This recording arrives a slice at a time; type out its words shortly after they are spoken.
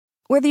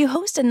Whether you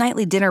host a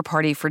nightly dinner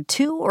party for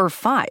 2 or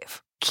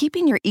 5,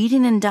 keeping your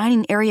eating and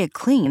dining area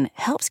clean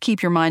helps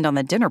keep your mind on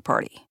the dinner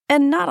party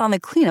and not on the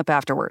cleanup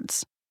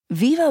afterwards.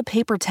 Viva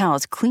paper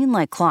towels clean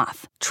like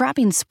cloth,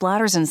 trapping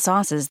splatters and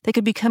sauces that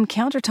could become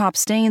countertop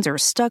stains or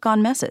stuck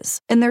on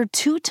messes. And they're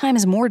 2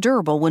 times more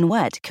durable when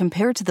wet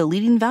compared to the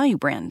leading value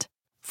brand.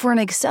 For an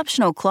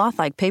exceptional cloth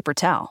like paper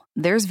towel,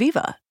 there's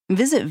Viva.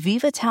 Visit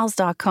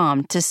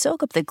vivatowels.com to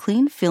soak up the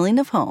clean feeling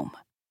of home.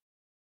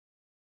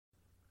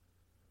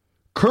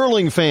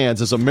 Curling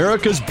fans, as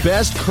America's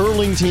best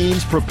curling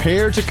teams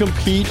prepare to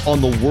compete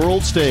on the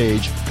world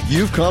stage,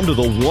 you've come to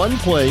the one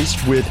place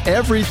with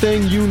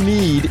everything you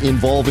need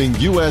involving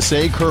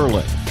USA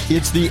curling.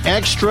 It's the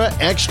Extra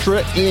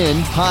In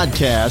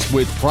podcast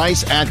with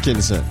Price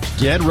Atkinson.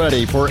 Get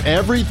ready for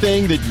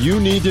everything that you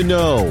need to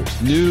know.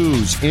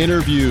 News,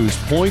 interviews,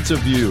 points of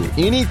view,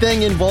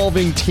 anything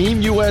involving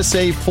Team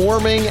USA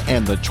forming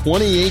and the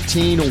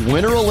 2018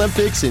 Winter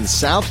Olympics in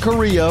South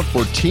Korea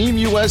for Team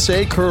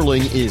USA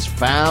curling is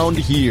found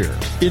here.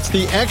 It's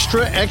the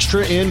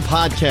Extra In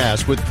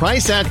podcast with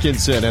Price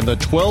Atkinson and the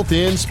 12th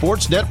In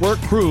Sports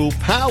Network crew,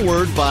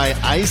 powered by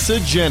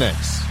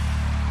Isogenics.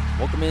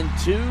 Welcome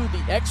into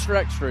the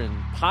Extra In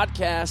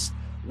podcast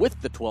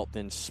with the 12th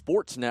In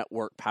Sports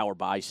Network, powered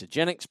by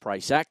Isogenics.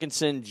 Price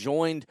Atkinson,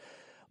 joined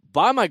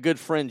by my good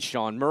friend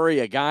Sean Murray,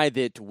 a guy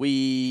that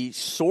we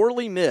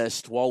sorely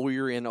missed while we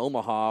were in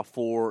Omaha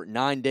for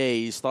 9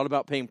 days. Thought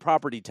about paying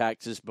property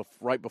taxes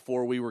right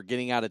before we were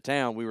getting out of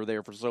town. We were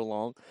there for so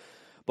long.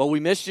 But we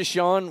missed you,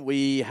 Sean.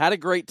 We had a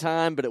great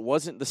time, but it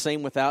wasn't the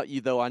same without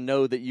you, though I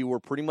know that you were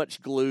pretty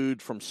much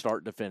glued from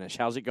start to finish.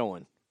 How's it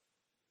going?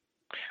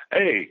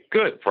 Hey,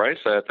 good, Price.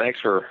 Thanks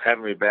for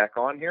having me back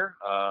on here.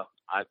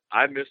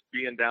 I missed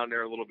being down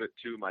there a little bit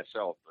too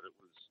myself, but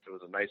it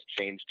was a nice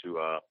change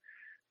to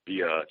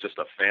be just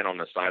a fan on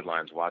the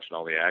sidelines watching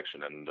all the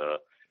action and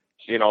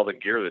seeing all the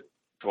gear that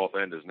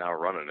 12th End is now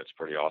running. It's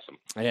pretty awesome.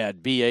 Yeah,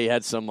 BA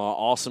had some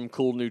awesome,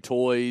 cool new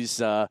toys.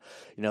 The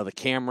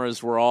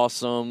cameras were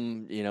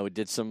awesome. We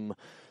did some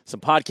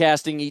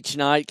podcasting each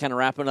night, kind of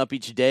wrapping up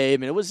each day. I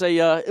mean, it was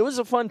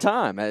a fun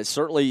time. It's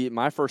certainly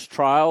my first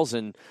trials,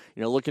 and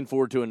looking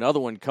forward to another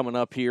one coming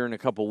up here in a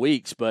couple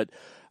weeks. But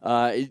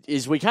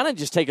as we kind of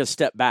just take a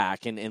step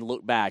back and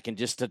look back, and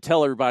just to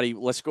tell everybody,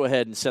 let's go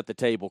ahead and set the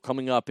table.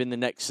 Coming up in the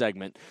next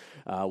segment,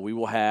 we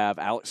will have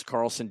Alex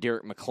Carlson,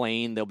 Derrick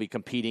McLean. They'll be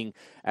competing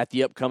at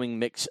the upcoming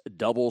mixed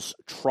doubles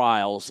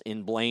trials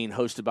in Blaine,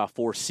 hosted by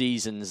Four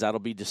Seasons. That'll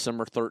be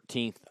December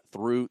 13th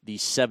through the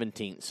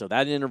 17th. So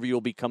that interview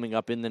will be coming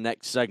up in the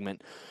next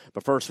segment.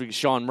 But first, we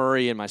Sean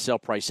Murray and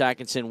myself, Price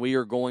Atkinson, we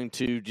are going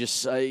to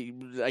just,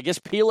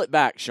 peel it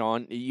back,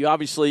 Sean. You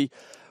obviously,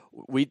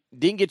 we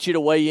didn't get you to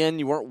weigh in.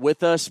 You weren't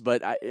with us,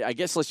 but I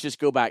guess let's just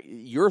go back.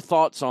 Your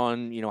thoughts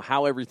on,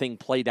 how everything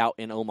played out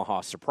in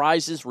Omaha.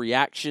 Surprises,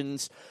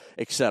 reactions,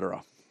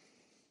 etc.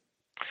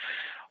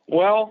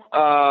 Well,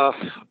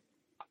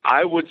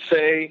 I would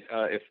say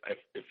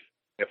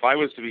if I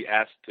was to be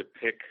asked to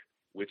pick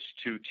which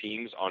 2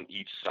 teams on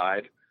each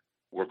side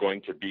were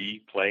going to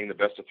be playing the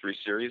best of 3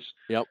 series,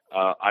 yep.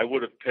 I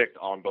would have picked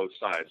on both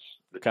sides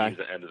the teams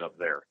that ended up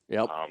there.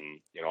 Yep.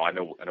 I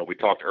know we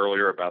talked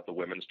earlier about the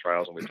women's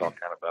trials, and we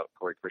talked kind of about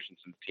Corey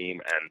Christensen's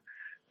team,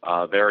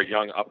 and they're a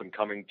young up and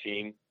coming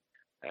team,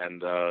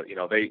 and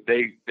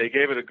they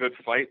gave it a good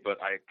fight, but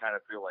I kind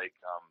of feel like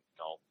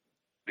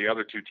the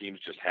other 2 teams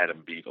just had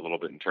them beat a little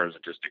bit in terms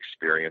of just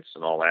experience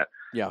and all that.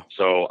 Yeah.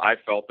 So I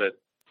felt that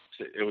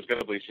it was going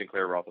to be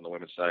Sinclair Roth on the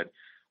women's side.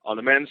 On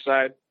the men's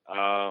side,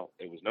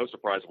 it was no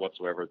surprise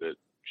whatsoever that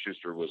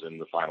Schuster was in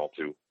the final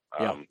 2.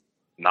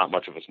 Not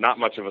much of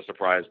a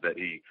surprise that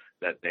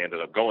they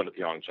ended up going to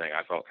Pyeongchang.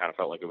 I kind of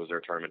felt like it was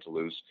their tournament to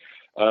lose.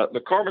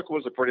 McCormick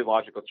was a pretty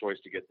logical choice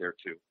to get there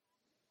too.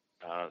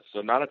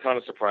 So not a ton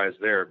of surprise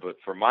there, but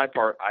for my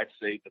part, I'd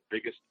say the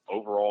biggest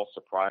overall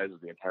surprise of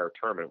the entire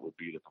tournament would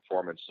be the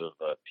performance of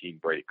Team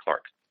Brady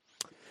Clark.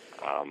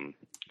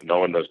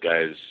 Knowing those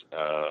guys,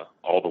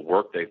 all the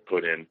work they've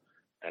put in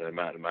and the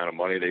amount of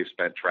money they've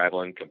spent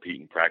traveling,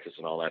 competing, practice,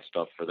 and all that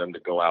stuff, for them to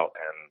go out,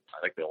 and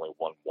I think they only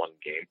won 1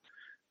 game.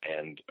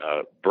 And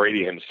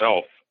Brady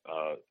himself,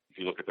 if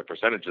you look at the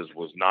percentages,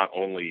 was not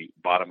only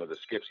bottom of the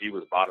skips, he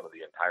was bottom of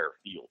the entire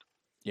field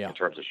in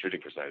terms of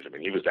shooting percentage. I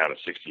mean, he was down to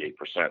 68%.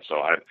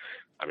 So,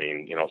 I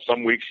mean,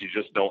 some weeks you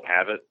just don't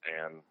have it.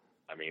 And,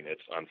 I mean,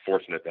 it's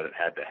unfortunate that it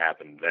had to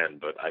happen then.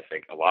 But I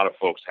think a lot of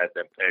folks had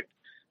them picked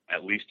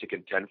at least to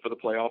contend for the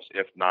playoffs,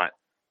 if not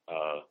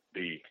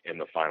be in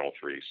the final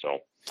 3. So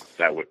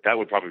that would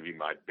probably be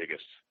my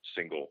biggest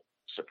single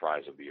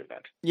surprise of the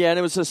event. Yeah, and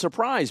it was a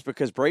surprise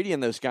because Brady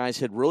and those guys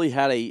had really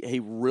had a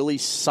really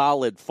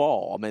solid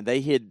fall. I mean,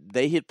 they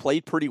had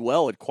played pretty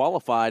well, had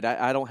qualified.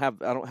 I don't have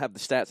the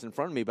stats in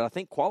front of me, but I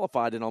think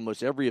qualified in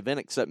almost every event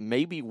except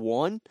maybe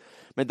one.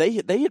 I mean,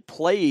 they had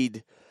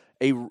played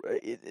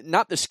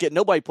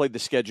nobody played the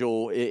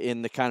schedule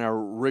in the kind of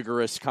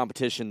rigorous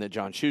competition that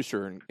John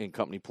Schuster and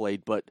company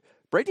played, but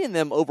Brady and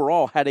them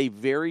overall had a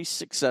very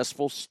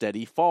successful,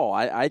 steady fall.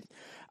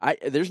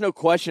 there's no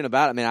question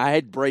about it. I mean, I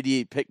had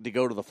Brady picked to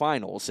go to the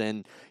finals,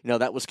 and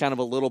that was kind of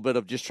a little bit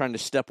of just trying to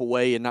step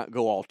away and not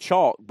go all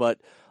chalk. But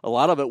a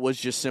lot of it was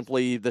just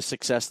simply the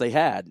success they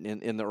had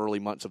in the early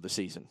months of the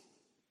season.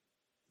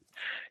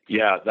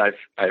 Yeah,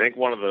 I think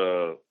one of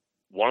the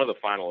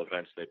final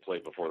events they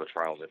played before the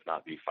trials, if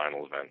not the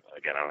final event,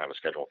 again, I don't have a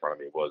schedule in front of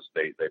me, was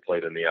they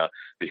played in the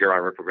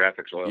Huron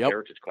Reprographics Oil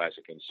Heritage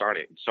Classic in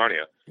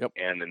Sarnia. Yep.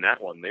 And in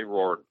that one, they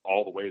roared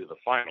all the way to the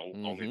final,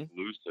 only to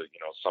lose to,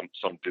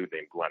 some dude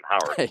named Glenn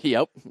Howard.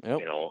 Yep.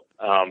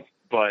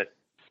 But,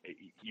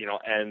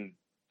 and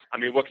I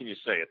mean, what can you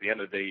say? At the end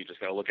of the day, you just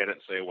got to look at it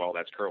and say, well,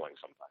 that's curling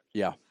sometimes.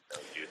 Yeah.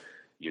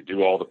 You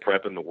do all the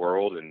prep in the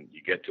world and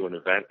you get to an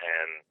event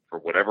and for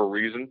whatever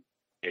reason,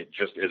 it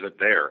just isn't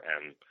there.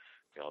 And,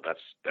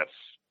 that's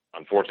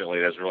unfortunately,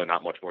 there's really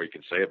not much more you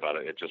can say about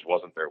it. It just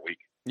wasn't their week.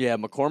 Yeah,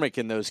 McCormick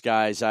and those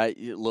guys,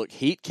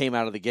 Heat came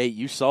out of the gate.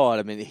 You saw it.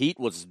 I mean, Heat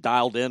was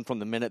dialed in from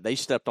the minute they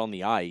stepped on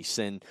the ice.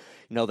 And,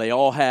 they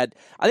all had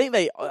 – I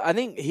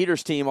think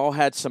Heater's team all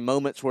had some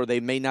moments where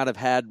they may not have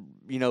had,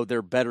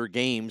 their better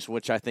games,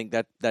 which I think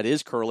that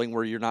is curling,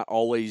 where you're not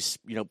always,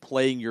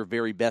 playing your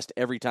very best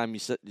every time you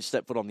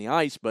step foot on the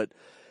ice. But,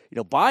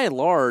 by and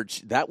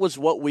large, that was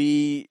what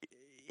we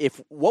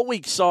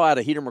saw out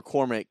of Heater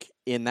McCormick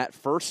in that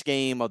first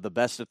game of the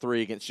best of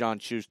three against John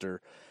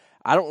Schuster.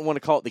 I don't want to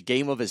call it the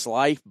game of his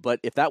life,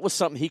 but if that was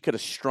something he could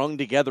have strung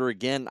together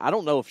again, I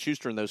don't know if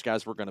Schuster and those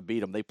guys were going to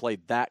beat him. They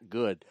played that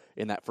good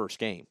in that first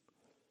game.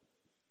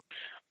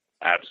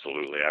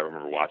 Absolutely. I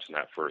remember watching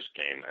that first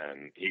game,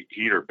 and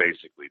Heater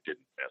basically didn't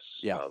miss.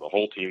 Yeah. The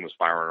whole team was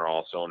firing on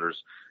all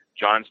cylinders.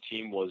 John's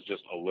team was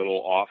just a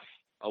little off,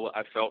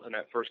 I felt, in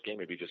that first game,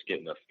 maybe just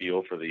getting a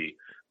feel for the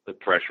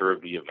pressure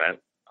of the event.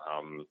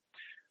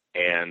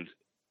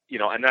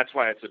 And that's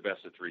why it's a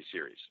best of three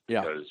series,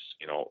 because,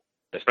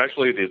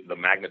 especially the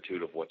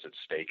magnitude of what's at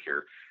stake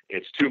here,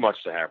 it's too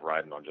much to have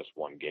riding on just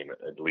one game,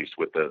 at least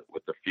with the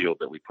field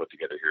that we put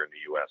together here in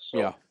the U.S.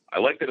 So I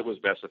like that it was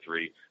best of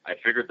three. I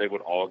figured they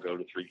would all go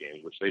to 3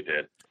 games, which they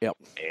did. Yep.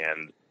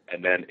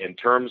 And then in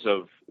terms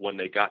of when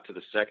they got to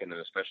the second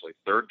and especially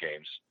third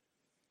games,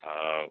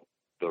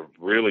 the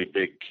really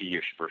big key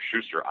for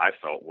Schuster, I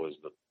felt, was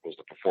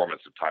the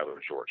performance of Tyler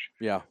George.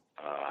 Yeah.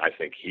 I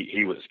think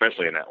he was,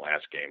 especially in that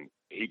last game,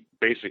 he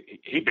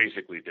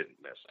basically didn't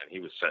miss, and he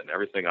was setting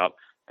everything up,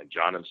 and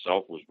John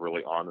himself was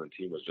really on, and the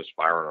team was just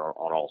firing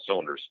on all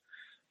cylinders.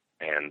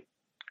 And,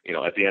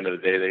 at the end of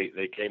the day,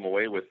 they came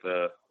away with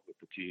the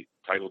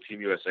title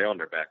Team USA on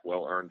their back,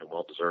 well earned and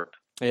well deserved.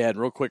 Yeah, and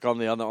real quick on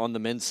the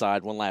men's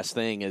side, one last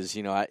thing is,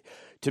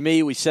 to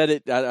me, we said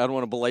it, I don't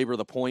want to belabor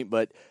the point,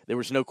 but there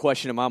was no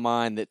question in my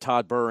mind that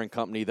Todd Burr and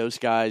company, those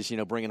guys,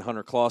 bringing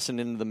Hunter Clausen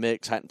into the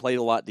mix, hadn't played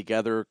a lot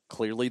together,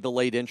 clearly the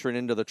late entrant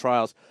into the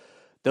trials.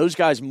 Those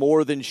guys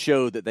more than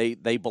showed that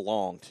they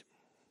belonged.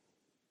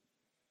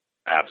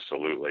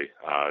 Absolutely.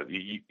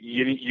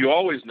 You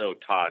always know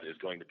Todd is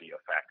going to be a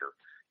factor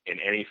in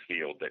any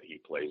field that he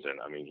plays in.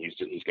 I mean,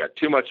 he's got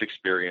too much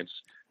experience,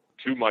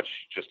 too much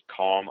just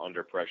calm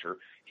under pressure.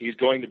 He's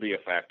going to be a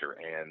factor.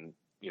 And,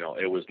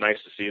 it was nice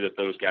to see that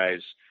those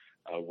guys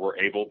were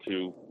able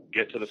to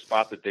get to the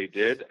spot that they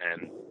did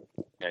and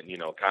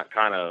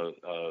kind of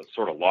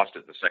sort of lost it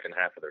in the second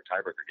half of their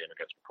tiebreaker game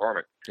against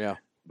McCormick. Yeah.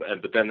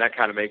 But then that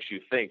kind of makes you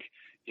think,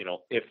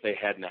 if they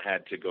hadn't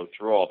had to go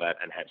through all that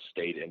and had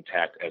stayed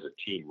intact as a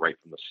team right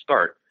from the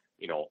start,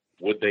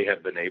 would they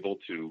have been able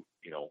to,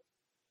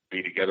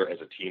 be together as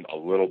a team a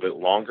little bit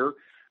longer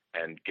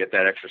and get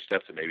that extra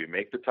step to maybe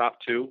make the top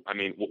 2? I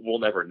mean, we'll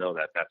never know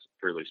that. That's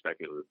purely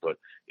speculative. But,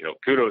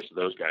 kudos to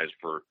those guys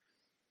for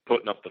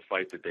putting up the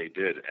fight that they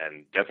did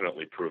and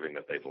definitely proving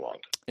that they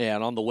belonged. Yeah,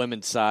 and on the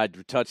women's side,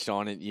 we touched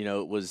on it.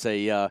 It was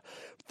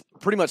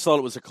pretty much thought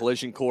it was a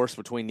collision course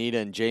between Nita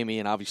and Jamie,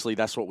 and obviously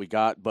that's what we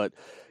got. But,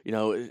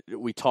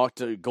 we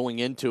talked going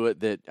into it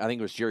that I think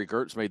it was Jerry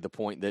Gertz made the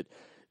point that,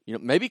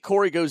 maybe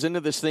Corey goes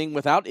into this thing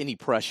without any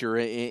pressure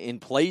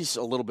and plays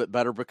a little bit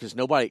better because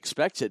nobody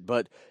expects it.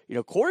 But,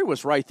 Corey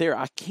was right there.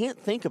 I can't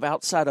think of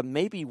outside of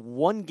maybe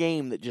one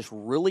game that just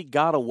really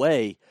got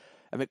away.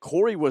 I mean,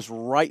 Corey was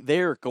right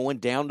there going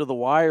down to the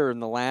wire in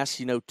the last,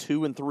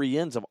 2 and 3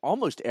 ends of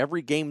almost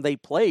every game they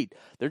played.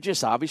 They're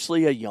just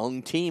obviously a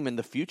young team in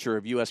the future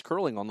of U.S.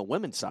 curling on the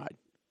women's side.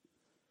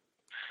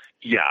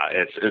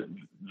 Yeah,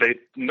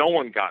 no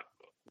one got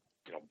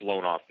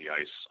blown off the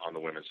ice on the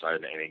women's side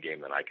in any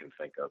game that I can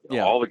think of.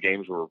 All the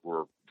games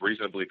were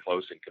reasonably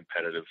close and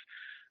competitive.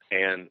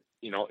 And,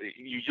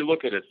 you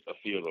look at a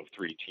field of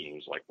 3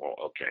 teams like, well,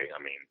 okay,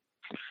 I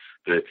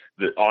mean,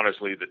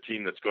 honestly, the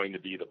team that's going to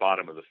be the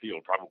bottom of the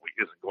field probably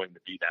isn't going to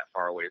be that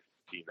far away from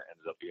the team that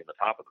ended up being the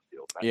top of the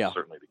field. That's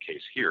certainly the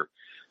case here.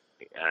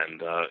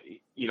 And,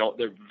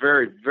 they're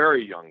very,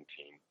 very young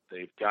team.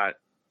 They've got,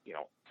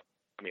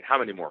 I mean, how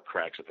many more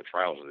cracks at the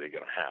trials are they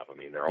going to have? I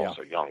mean, they're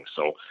also young.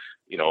 So,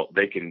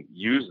 they can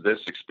use this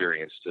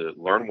experience to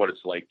learn what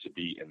it's like to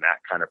be in that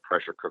kind of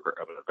pressure cooker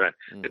of an event.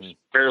 Mm-hmm. It's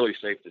fairly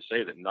safe to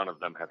say that none of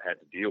them have had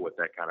to deal with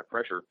that kind of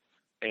pressure.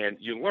 And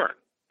you learn.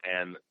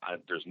 and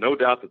there's no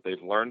doubt that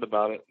they've learned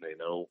about it. They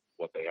know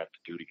what they have to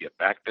do to get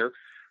back there.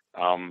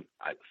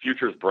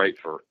 Future is bright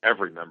for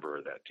every member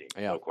of that team,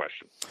 no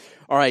question.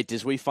 All right,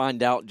 as we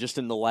find out just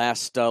in the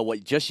last,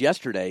 just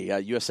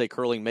yesterday, USA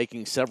Curling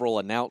making several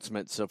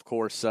announcements. Of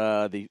course,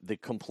 the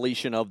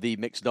completion of the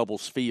mixed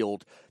doubles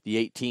field, the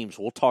 8 teams.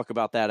 We'll talk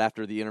about that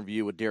after the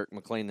interview with Derrick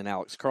McLean and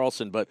Alex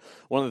Carlson. But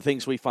one of the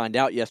things we find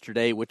out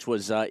yesterday, which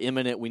was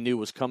imminent, we knew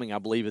was coming, I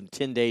believe, in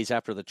 10 days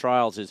after the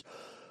trials, is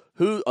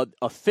who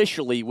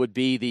officially would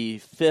be the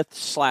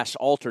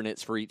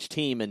fifth/alternates for each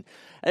team. And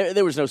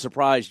there was no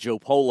surprise Joe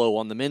Polo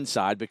on the men's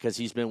side because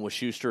he's been with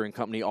Schuster and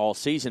company all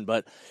season.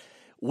 But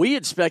we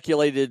had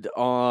speculated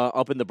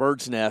up in the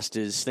bird's nest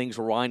as things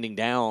were winding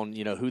down,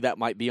 who that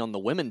might be on the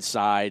women's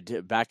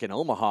side back in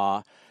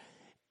Omaha.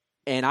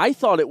 And I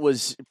thought it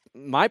was,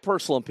 my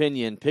personal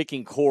opinion,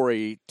 picking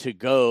Corey to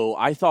go,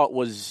 I thought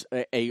was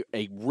a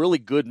really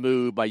good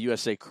move by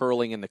USA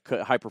Curling and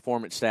the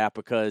high-performance staff,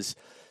 because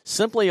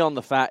simply on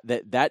the fact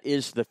that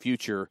is the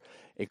future.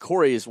 And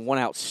Corey is one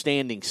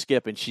outstanding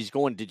skip, and she's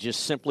going to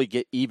just simply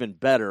get even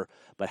better.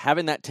 But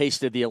having that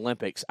taste of the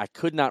Olympics, I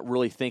could not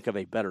really think of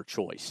a better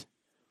choice.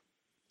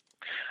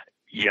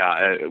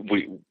 Yeah,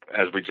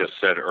 as we just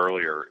said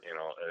earlier,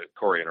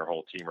 Corey and her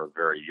whole team are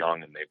very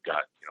young, and they've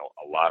got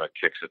a lot of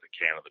kicks at the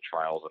can of the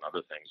trials and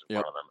other things in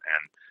front of them.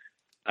 And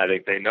I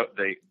think they know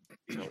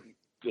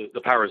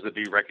the powers that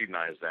be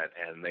recognize that,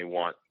 and they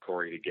want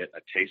Corey to get a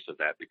taste of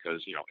that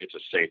because it's a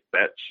safe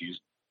bet. She's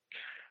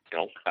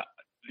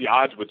the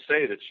odds would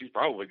say that she's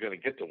probably going to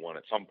get to one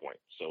at some point.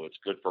 So it's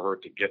good for her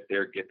to get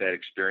there, get that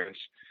experience.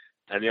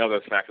 And the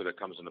other factor that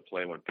comes into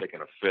play when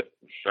picking a fifth,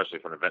 especially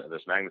for an event of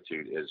this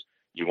magnitude, is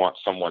you want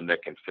someone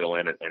that can fill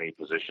in at any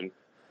position.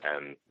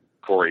 And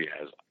Corey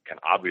can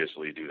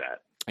obviously do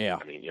that. Yeah.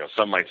 I mean,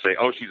 some might say,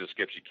 oh, she's a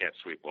skip, she can't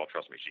sweep. Well,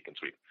 trust me, she can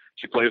sweep.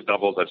 She plays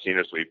doubles. I've seen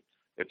her sweep.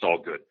 It's all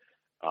good.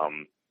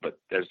 But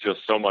there's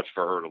just so much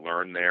for her to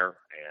learn there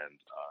and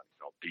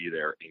be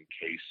there in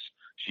case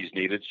she's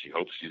needed. She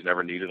hopes she's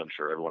never needed. I'm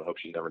sure everyone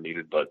hopes she's never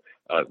needed, but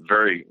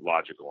very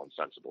logical and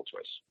sensible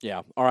choice.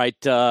 Yeah. All right.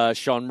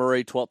 Sean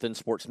Murray, 12th in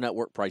Sports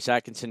Network, Bryce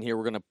Atkinson here.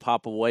 We're going to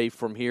pop away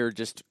from here.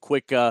 Just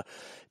take a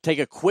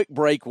quick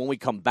break. When we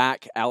come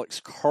back,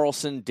 Alex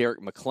Carlson,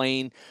 Derrick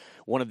McLean,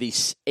 one of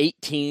these 8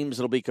 teams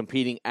that will be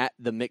competing at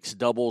the mixed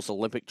doubles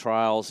Olympic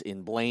trials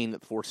in Blaine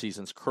at the Four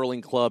Seasons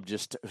Curling Club,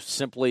 just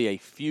simply a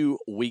few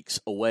weeks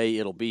away.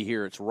 It'll be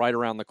here. It's right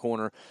around the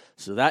corner.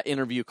 So that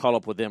interview, caught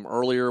up with them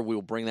earlier. We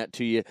will bring that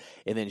to you.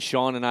 And then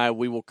Sean and I,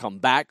 we will come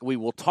back. We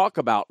will talk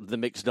about the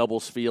mixed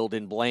doubles field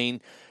in Blaine,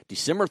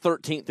 December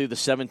 13th through the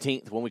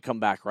 17th when we come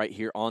back right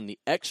here on the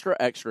Extra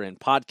End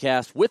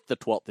podcast with the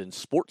 12th in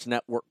Sports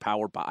Network,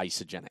 powered by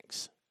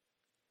Isogenics.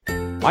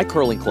 My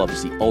Curling Club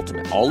is the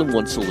ultimate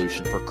all-in-one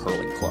solution for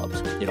curling clubs.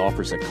 It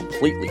offers a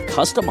completely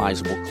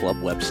customizable club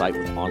website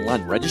with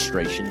online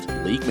registrations,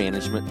 league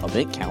management,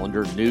 event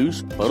calendar,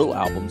 news, photo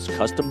albums,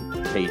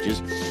 custom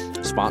pages,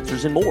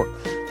 sponsors, and more.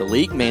 The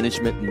league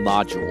management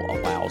module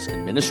allows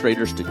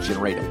administrators to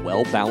generate a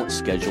well-balanced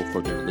schedule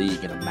for their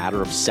league in a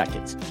matter of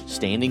seconds.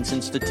 Standings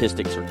and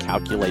statistics are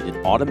calculated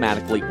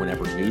automatically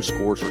whenever new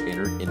scores are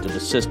entered into the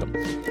system.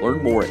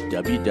 Learn more at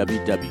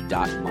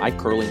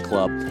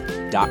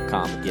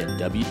www.mycurlingclub.com. Again,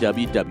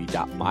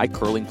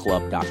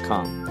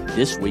 www.mycurlingclub.com.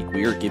 This week,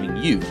 we are giving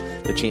you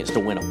the chance to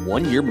win a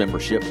 1-year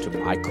membership to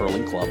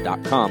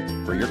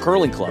mycurlingclub.com for your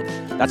curling club.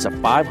 That's a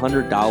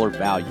 $500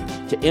 value.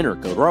 To enter,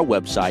 go to our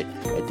website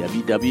at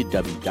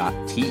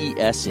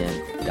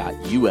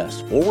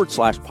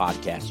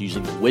www.tesn.us/podcast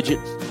using the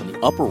widget on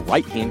the upper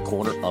right-hand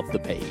corner of the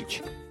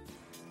page.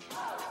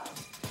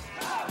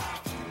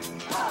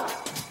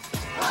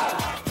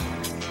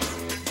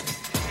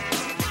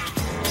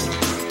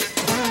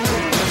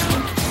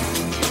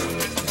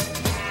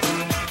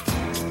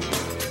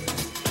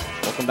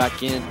 Welcome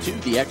back into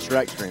the Extra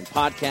End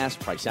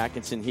podcast. Bryce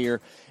Atkinson here.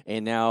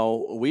 And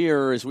now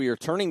as we are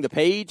turning the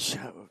page,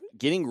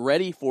 getting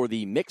ready for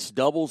the mixed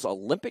doubles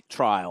Olympic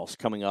trials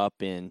coming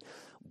up in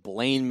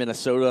Blaine,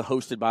 Minnesota,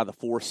 hosted by the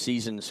Four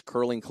Seasons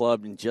Curling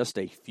Club in just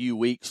a few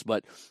weeks,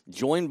 but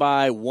joined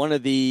by one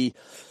of the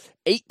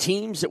 8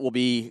 teams that will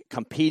be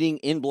competing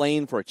in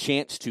Blaine for a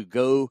chance to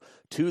go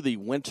to the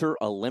Winter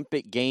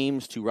Olympic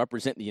Games to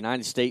represent the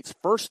United States.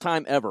 First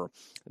time ever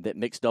that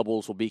mixed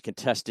doubles will be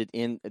contested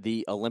in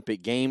the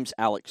Olympic Games.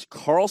 Alex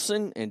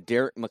Carlson and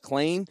Derrick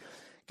McLean.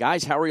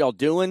 Guys, how are y'all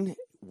doing?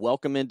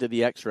 Welcome into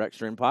the Extra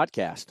End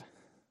podcast.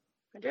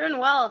 We're doing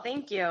well,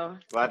 thank you.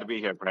 Glad to be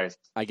here, Bryce.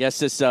 I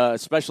guess it's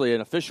especially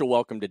an official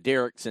welcome to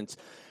Derrick since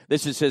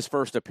this is his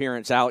first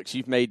appearance. Alex,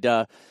 you've made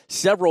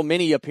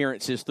many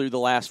appearances through the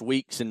last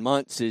weeks and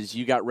months as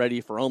you got ready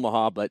for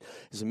Omaha. But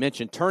as I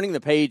mentioned, turning the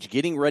page,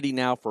 getting ready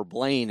now for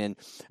Blaine. And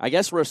I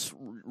guess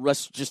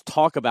let's just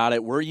talk about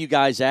it. Where are you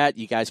guys at?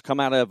 You guys come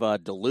out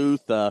of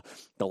Duluth, the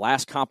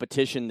last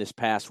competition this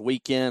past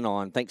weekend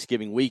on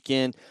Thanksgiving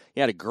weekend.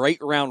 You had a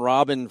great round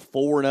robin,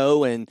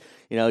 4-0,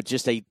 and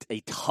just a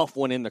tough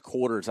one in the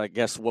quarters. I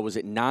guess,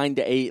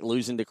 9-8,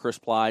 losing to Chris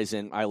Plies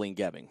and Eileen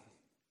Gebbing.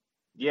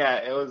 Yeah,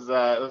 it was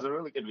a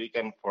really good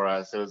weekend for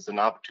us. It was an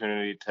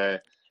opportunity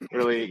to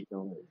really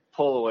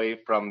pull away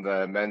from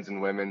the men's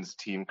and women's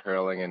team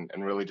curling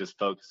and really just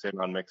focus in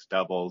on mixed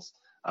doubles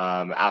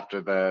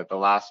after the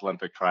last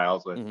Olympic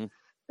trials with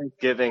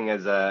Thanksgiving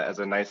as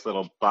a nice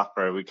little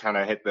buffer. We kind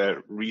of hit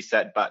the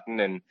reset button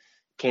and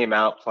came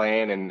out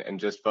playing and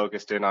just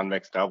focused in on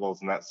mixed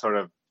doubles, and that's sort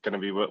of going to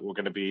be what we're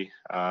going to be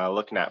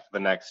looking at for the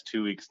next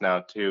 2 weeks now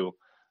too.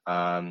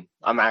 I'm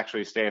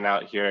actually staying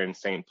out here in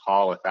St.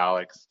 Paul with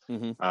Alex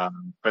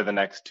for the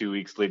next 2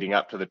 weeks leading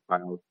up to the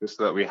trials, just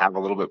so that we have a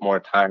little bit more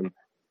time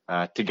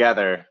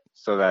together,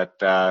 so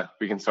that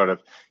we can sort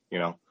of,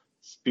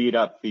 speed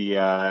up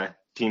the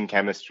team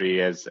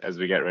chemistry as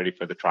we get ready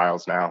for the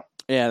trials now.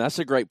 Yeah, that's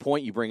a great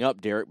point you bring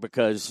up, Derrick,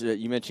 because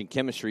you mentioned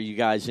chemistry. You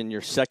guys in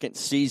your second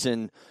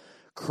season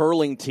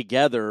curling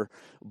together,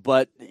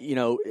 but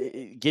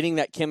getting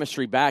that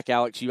chemistry back,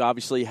 Alex, you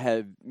obviously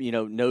have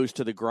nose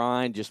to the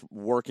grind, just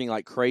working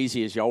like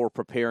crazy as y'all were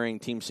preparing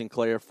Team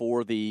Sinclair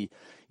for the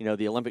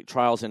the Olympic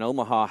trials in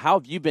Omaha. How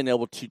have you been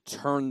able to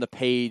turn the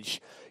page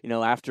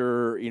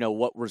after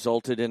what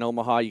resulted in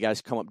Omaha? You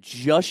guys come up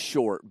just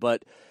short,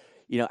 but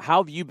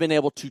how have you been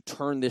able to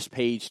turn this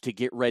page to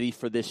get ready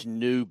for this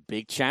new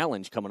big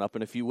challenge coming up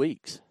in a few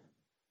weeks?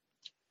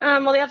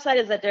 Well, the upside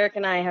is that Derrick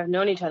and I have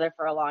known each other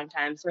for a long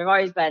time, so we've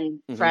always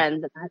been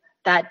friends. And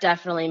that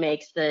definitely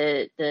makes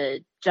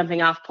the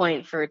jumping off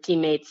point for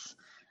teammates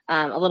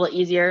a little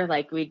easier.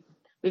 Like we've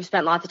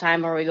spent lots of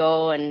time where we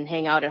go and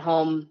hang out at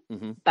home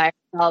by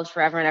ourselves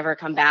forever and ever,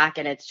 come back,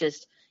 and it's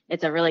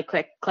a really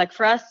quick click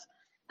for us.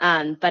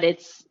 But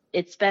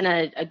it's been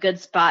a good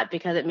spot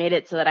because it made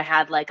it so that I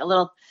had like a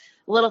little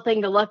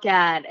thing to look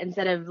at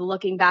instead of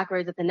looking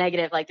backwards at the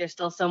negative. Like there's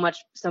still so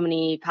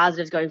many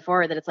positives going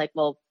forward that it's like,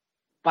 well,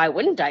 why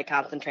wouldn't I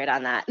concentrate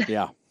on that?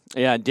 Yeah.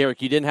 And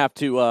Derrick, you didn't have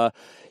to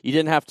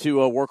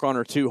work on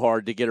her too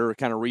hard to get her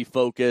kind of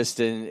refocused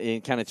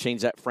and kind of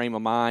change that frame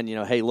of mind.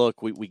 Hey,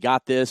 look, we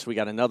got this. We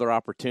got another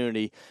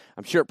opportunity.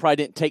 I'm sure it probably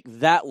didn't take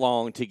that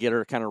long to get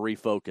her kind of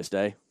refocused,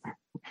 eh?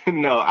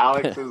 No,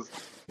 Alex is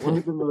one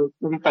of the most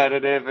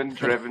competitive and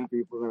driven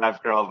people that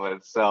I've curled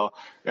with. So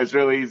it's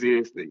really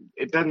easy.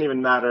 It doesn't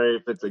even matter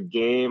if it's a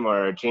game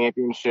or a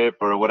championship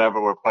or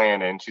whatever we're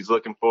playing in. She's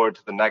looking forward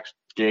to the next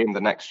game,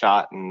 the next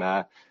shot,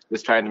 and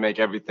just trying to make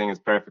everything as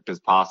perfect as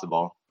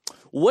possible.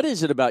 What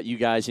is it about you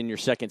guys in your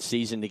second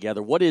season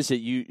together? What is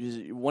it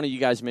one of you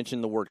guys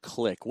mentioned the word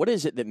click. What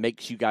is it that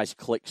makes you guys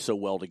click so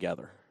well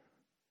together?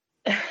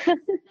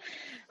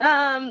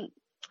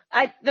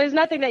 There's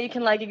nothing that you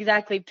can like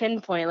exactly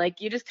pinpoint. Like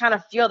you just kind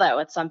of feel that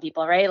with some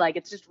people, right? Like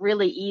it's just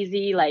really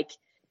easy. Like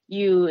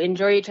you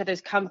enjoy each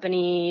other's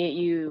company.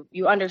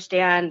 You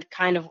understand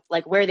kind of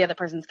like where the other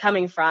person's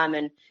coming from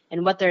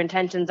and what their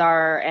intentions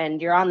are,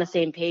 and you're on the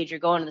same page. You're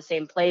going to the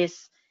same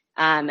place,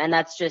 and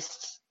that's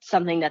just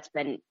something that's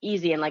been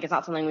easy. And like it's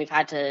not something we've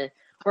had to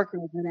work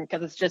with in it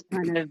because it's just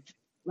kind of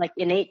like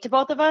innate to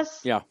both of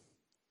us. Yeah.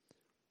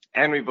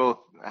 And we both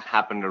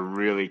happen to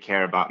really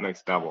care about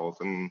mixed doubles,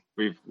 and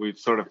we've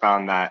sort of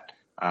found that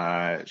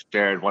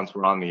shared once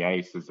we're on the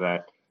ice is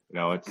that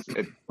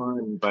it's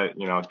fun but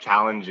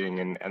challenging,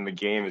 and the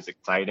game is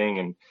exciting,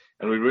 and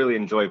we really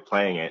enjoy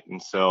playing it.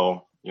 And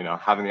so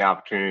having the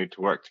opportunity to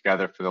work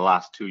together for the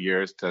last 2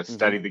 years to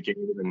study the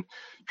game and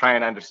try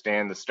and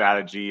understand the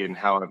strategy and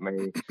how it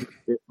may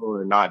differ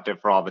or not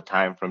differ all the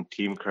time from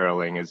team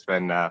curling has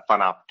been a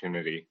fun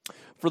opportunity.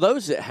 For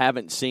those that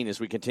haven't seen, as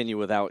we continue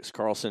with Alex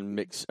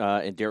Carlson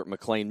and Derrick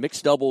McLean,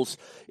 mixed doubles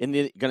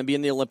going to be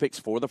in the Olympics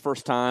for the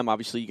first time.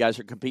 Obviously, you guys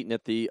are competing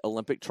at the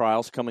Olympic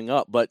trials coming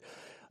up. But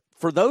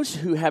for those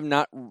who have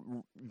not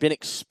been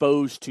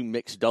exposed to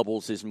mixed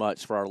doubles as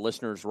much, for our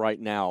listeners right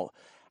now,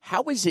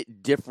 how is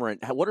it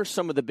different? What are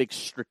some of the big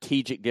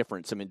strategic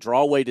differences? I mean,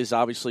 draw weight is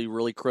obviously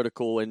really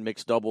critical in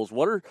mixed doubles.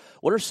 What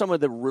are some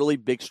of the really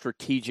big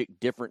strategic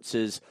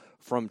differences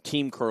from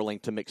team curling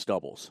to mixed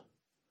doubles?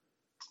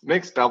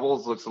 Mixed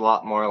doubles looks a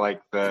lot more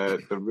like the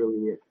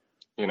really,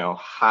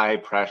 high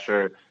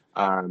pressure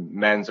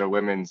men's or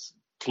women's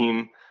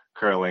team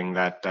curling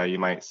that you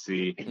might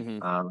see in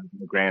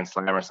the Grand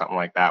Slam or something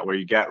like that, where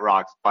you get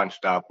rocks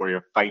bunched up, where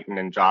you're fighting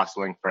and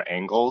jostling for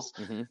angles,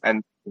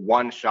 and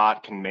one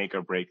shot can make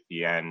or break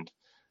the end.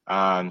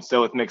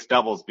 So with mixed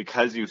doubles,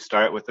 because you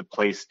start with a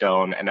play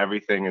stone and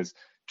everything is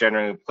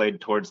generally played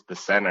towards the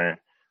center,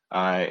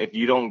 if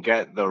you don't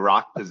get the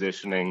rock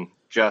positioning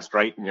just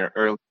right in your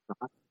early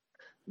shot,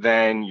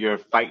 then you're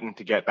fighting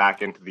to get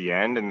back into the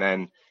end. And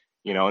then,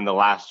 in the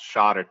last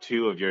shot or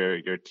two of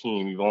your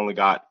team, you've only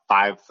got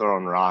 5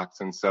 thrown rocks.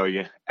 And so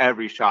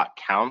every shot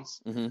counts.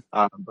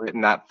 But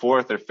in that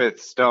 4th or 5th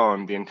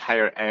stone, the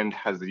entire end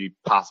has the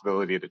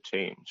possibility to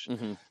change.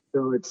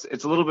 So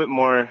it's a little bit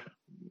more,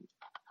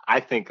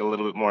 I think, a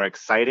little bit more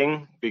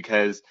exciting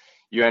because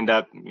you end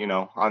up,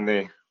 on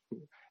the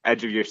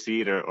edge of your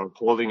seat or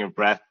holding your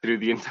breath through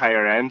the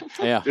entire end,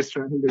 just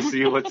trying to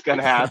see what's going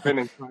to happen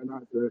and try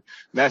not to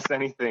mess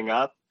anything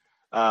up.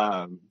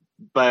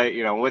 But,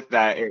 with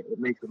that, it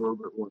makes it a little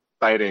bit more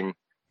exciting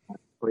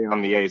especially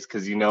on the ace,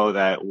 because you know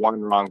that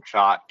one wrong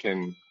shot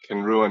can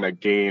ruin a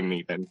game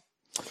even.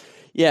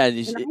 Yeah.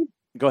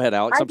 Go ahead,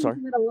 Alex. I'm sorry. I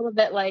think it a little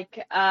bit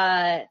like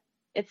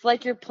it's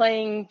like you're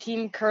playing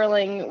team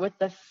curling with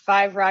the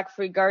 5 rack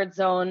free guard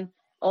zone,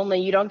 only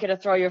you don't get to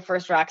throw your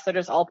first rack, so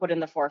just all put in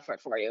the 4-foot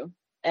for you.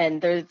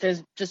 And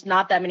there's just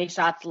not that many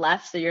shots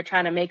left, so you're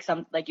trying to make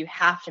you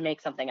have to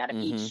make something out of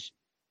each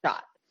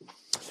shot.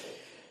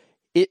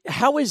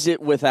 How is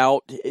it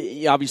without,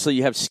 obviously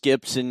you have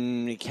skips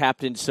and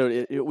captains,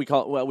 so we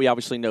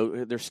obviously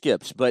know they're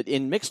skips, but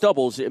in mixed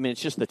doubles, I mean,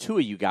 it's just the two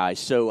of you guys.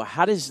 So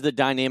how does the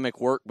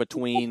dynamic work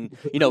between,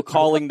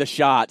 calling the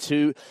shots?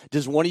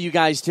 Does one of you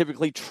guys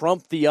typically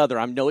trump the other?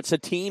 I know it's a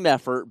team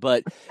effort,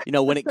 but,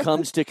 when it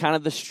comes to kind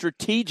of the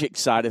strategic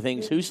side of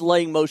things, who's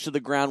laying most of the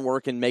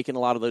groundwork and making a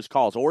lot of those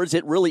calls? Or is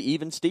it really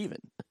even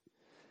Steven?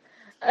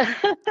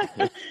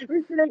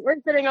 We're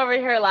sitting over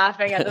here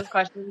laughing at this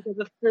question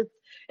because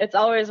it's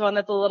always one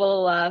that's a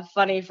little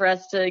funny for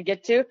us to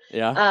get to.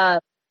 Yeah.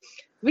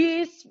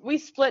 We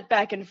split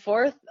back and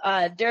forth.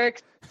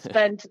 Derrick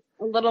spent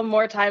a little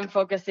more time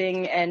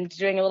focusing and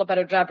doing a little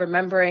better job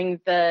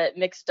remembering the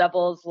mixed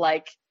doubles,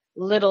 like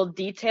little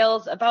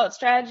details about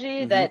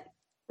strategy that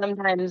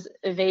sometimes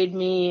evade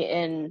me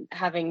in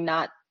having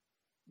not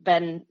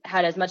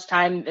had as much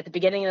time at the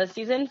beginning of the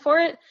season for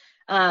it.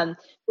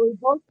 We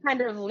both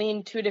kind of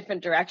lean 2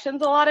 different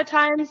directions a lot of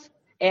times.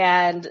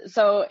 And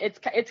so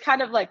it's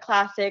kind of like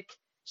classic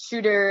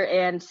shooter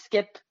and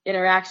skip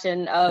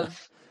interaction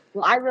of,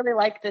 well, I really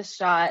like this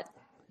shot.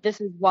 This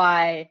is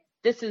why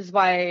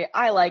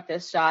I like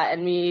this shot.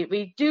 And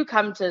we do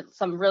come to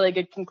some really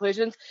good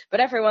conclusions, but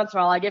every once in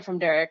a while I get from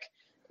Derrick,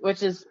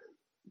 which is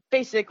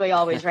basically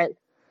always right.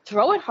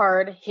 Throw it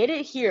hard, hit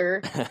it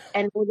here,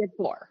 and we'll get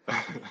 4.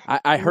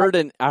 I heard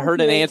an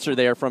answer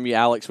there from you,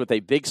 Alex, with a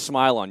big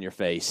smile on your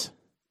face.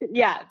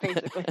 Yeah,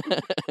 basically.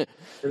 I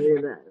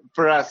mean,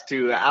 for us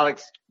too,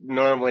 Alex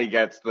normally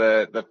gets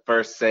the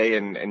first say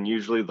and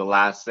usually the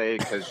last say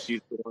because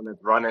she's the one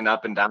that's running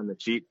up and down the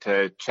sheet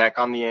to check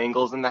on the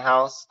angles in the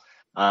house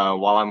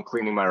while I'm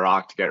cleaning my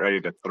rock to get ready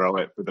to throw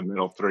it for the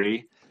middle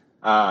 3.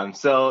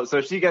 So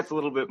she gets a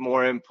little bit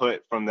more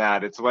input from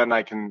that. It's when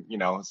I can,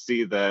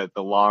 see the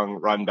long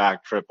run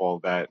back triple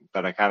that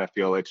I kind of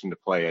feel itching to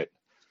play it.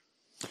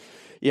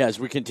 Yeah, as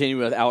we continue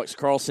with Alex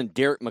Carlson,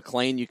 Derrick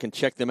McLean, you can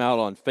check them out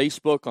on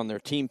Facebook on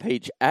their team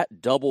page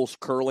at Doubles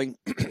Curling.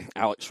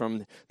 Alex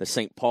from the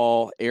St.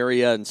 Paul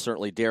area, and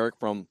certainly Derrick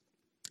from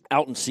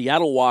out in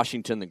Seattle,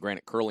 Washington, the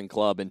Granite Curling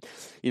Club. And,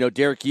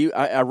 Derrick,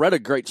 I read a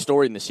great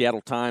story in the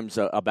Seattle Times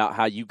about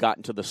how you got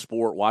into the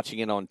sport, watching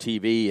it on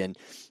TV, and,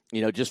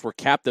 just were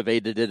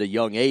captivated at a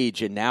young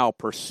age and now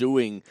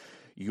pursuing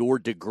your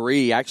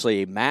degree,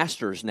 actually a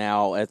master's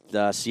now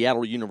at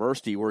Seattle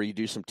University, where you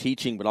do some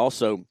teaching, but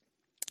also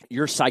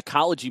your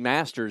psychology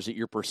master's that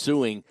you're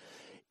pursuing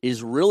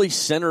is really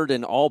centered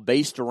and all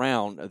based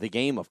around the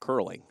game of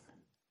curling.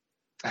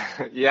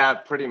 Yeah,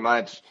 pretty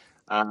much.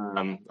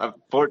 I'm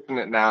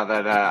fortunate now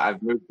that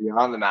I've moved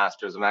beyond the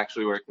master's. I'm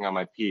actually working on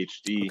my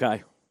PhD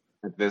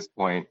at this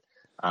point,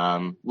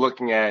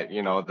 looking at,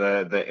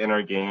 the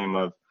inner game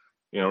of,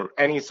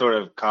 any sort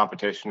of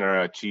competition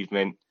or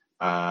achievement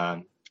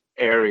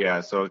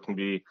area. So it can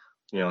be,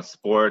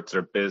 sports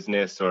or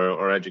business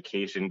or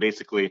education,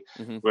 basically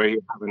where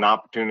you have an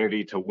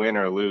opportunity to win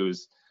or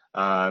lose,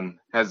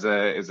 is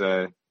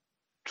a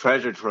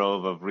treasure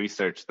trove of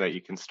research that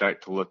you can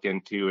start to look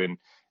into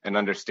and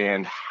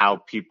understand how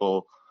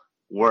people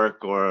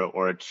work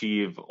or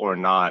achieve or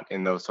not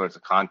in those sorts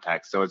of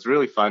contexts. So it's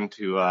really fun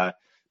to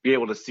be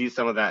able to see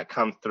some of that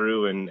come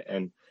through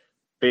and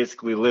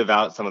basically live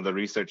out some of the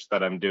research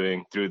that I'm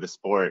doing through the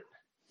sport.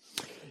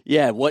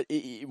 Yeah, one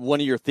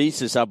of your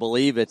thesis, I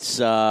believe it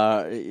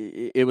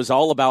was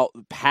all about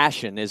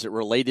passion as it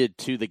related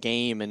to the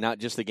game and not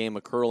just the game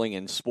of curling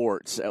and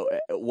sports.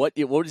 What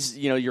was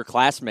your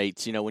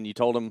classmates, when you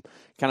told them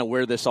kind of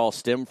where this all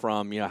stemmed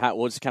from, what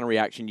was the kind of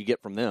reaction you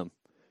get from them?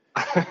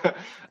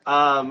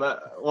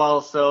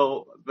 Well,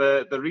 so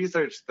the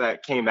research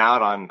that came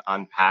out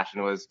on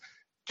passion was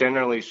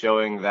generally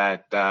showing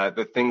that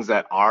the things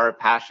that are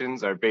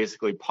passions are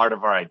basically part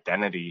of our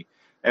identity.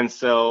 And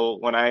so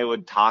when I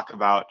would talk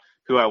about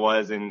who I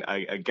was in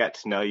a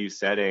get-to-know-you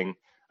setting,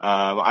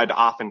 I'd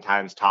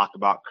oftentimes talk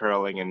about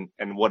curling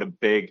and what a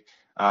big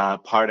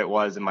part it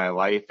was in my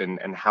life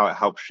and how it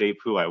helped shape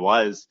who I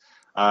was.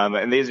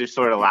 And they just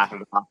sort of laughed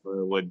it off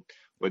or would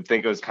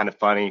think it was kind of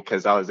funny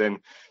because I was in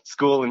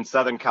school in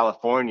Southern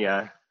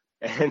California.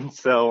 And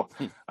so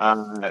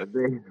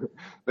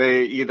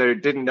they either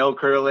didn't know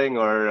curling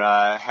or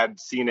had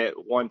seen it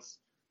once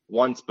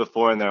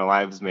before in their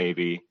lives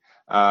maybe.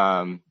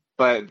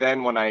 But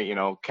then when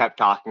I, kept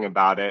talking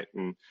about it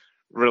and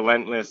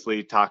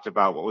relentlessly talked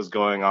about what was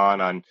going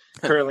on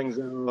Curling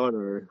Zone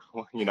or,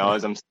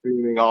 as I'm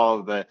streaming all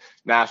of the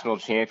national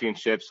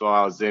championships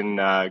while I was in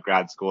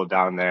grad school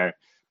down there,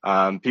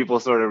 people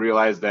sort of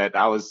realized that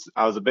I was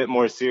a bit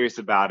more serious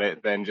about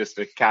it than just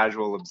a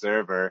casual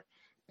observer.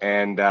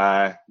 And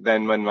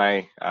then when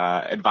my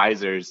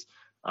advisors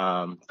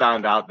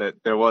found out that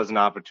there was an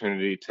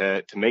opportunity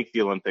to make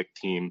the Olympic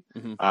team,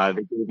 they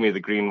gave me the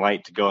green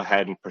light to go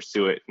ahead and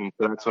pursue it. And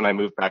so that's when I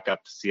moved back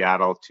up to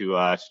Seattle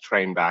to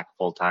train back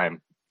full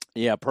time.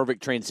 Yeah,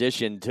 perfect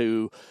transition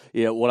to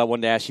what I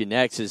wanted to ask you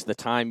next is the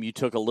time you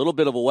took a little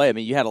bit of away. I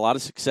mean, you had a lot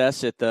of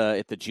success at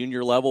the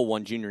junior level,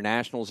 won junior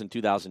nationals in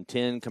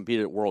 2010,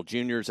 competed at World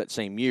Juniors that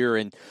same year,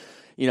 and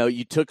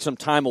you took some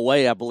time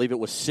away. I believe it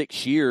was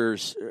 6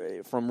 years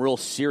from real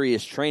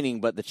serious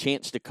training, but the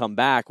chance to come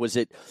back, was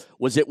it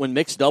when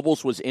mixed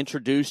doubles was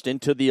introduced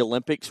into the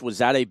Olympics? Was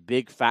that a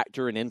big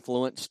factor and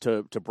influence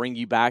to bring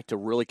you back to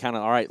really kind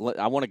of, all right,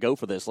 I want to go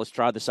for this. Let's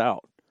try this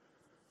out.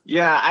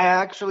 Yeah, I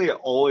actually I've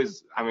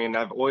always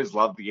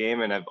loved the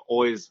game, and I've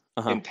always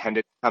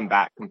intended to come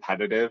back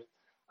competitive.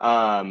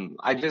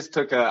 I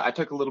took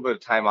a little bit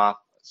of time off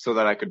so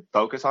that I could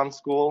focus on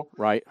school.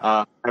 Right.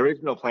 My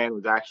original plan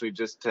was actually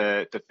just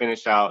to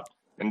finish out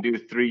and do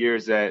 3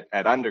 years at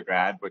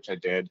undergrad, which I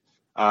did.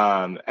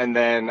 And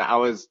then I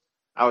was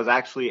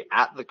actually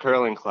at the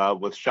curling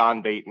club with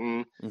Sean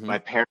Baton, my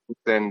parents,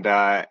 and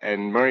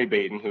Murray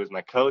Baton, who was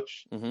my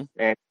coach. And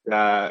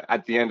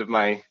at the end of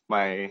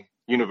my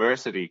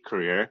university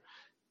career,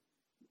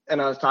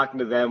 and I was talking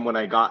to them when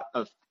I got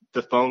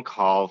the phone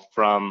call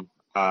from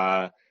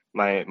my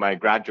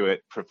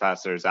graduate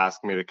professors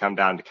asking me to come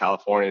down to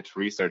California to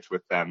research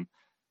with them.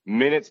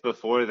 Minutes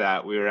before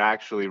that, we were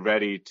actually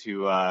ready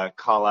to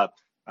call up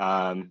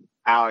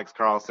Alex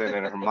Carlson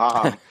and her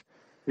mom,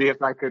 see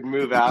if I could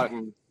move out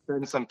and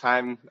spend some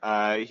time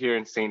here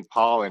in St.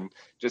 Paul and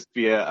just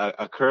be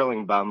a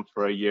curling bum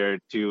for a year or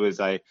two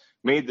as I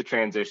made the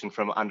transition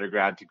from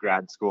undergrad to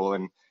grad school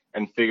and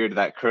figured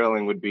that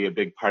curling would be a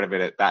big part of it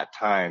at that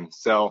time.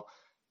 So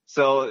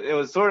it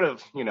was sort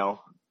of,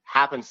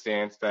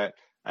 happenstance that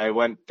I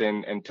went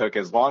and took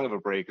as long of a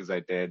break as I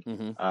did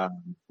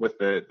with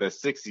the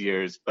 6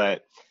 years.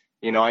 But,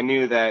 I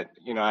knew that,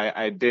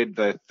 I did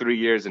the 3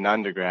 years in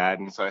undergrad.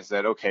 And so I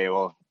said, okay,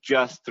 well,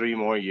 just 3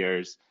 more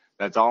years.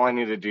 That's all I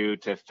need to do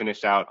to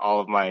finish out all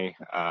of my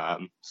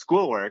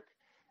schoolwork.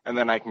 And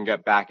then I can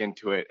get back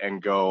into it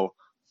and go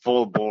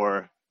full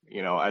bore,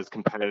 as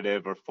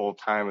competitive or full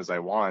time as I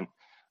want,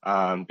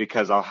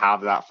 because I'll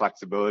have that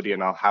flexibility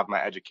and I'll have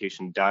my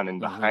education done and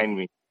behind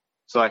me,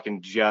 so I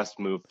can just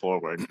move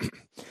forward.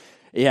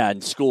 Yeah,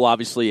 and school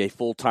obviously a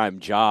full-time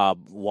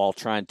job while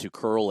trying to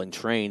curl and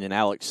train. And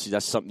Alex,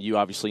 that's something you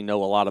obviously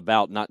know a lot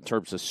about, not in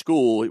terms of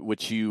school,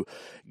 which you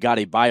got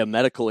a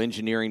biomedical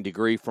engineering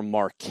degree from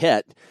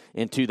Marquette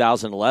in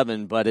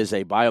 2011, but as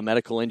a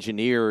biomedical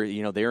engineer,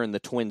 there in the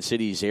Twin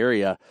Cities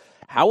area.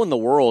 How in the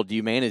world do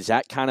you manage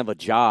that kind of a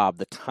job,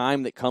 the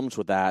time that comes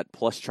with that,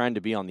 plus trying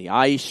to be on the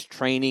ice,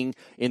 training,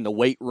 in the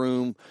weight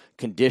room,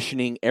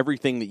 conditioning,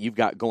 everything that you've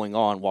got going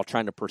on while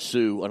trying to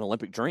pursue an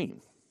Olympic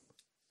dream?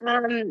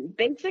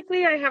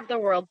 Basically, I have the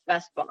world's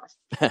best boss.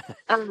 I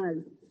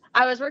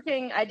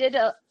did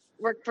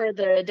work for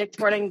the Dick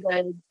Sporting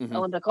Goods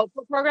Olympic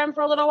Hopeful program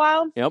for a little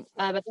while. Yep.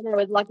 But then I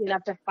was lucky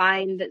enough to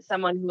find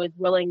someone who was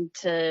willing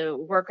to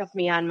work with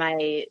me on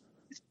my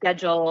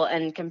schedule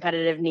and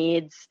competitive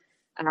needs.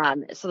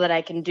 So that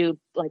I can do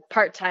like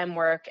part-time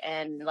work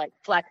and like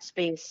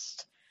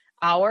flex-based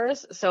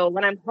hours. So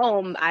when I'm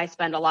home, I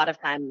spend a lot of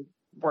time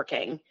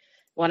working.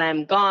 When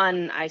I'm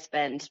gone, I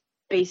spend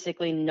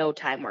basically no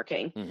time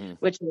working,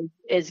 which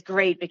is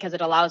great because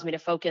it allows me to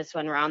focus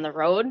when we're on the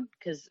road.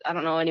 Because I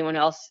don't know if anyone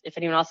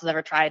else has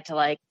ever tried to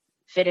like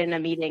fit in a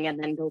meeting and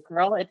then go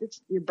curl.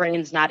 Your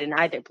brain's not in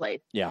either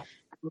place. Yeah.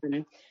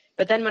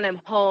 But then when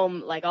I'm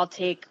home, like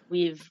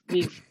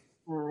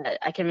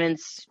I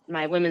convinced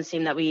my women's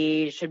team that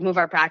we should move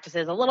our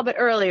practices a little bit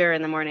earlier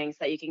in the morning so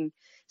that you can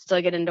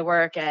still get into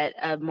work at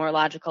a more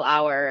logical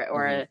hour,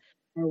 or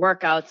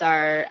workouts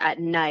are at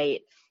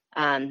night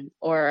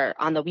or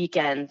on the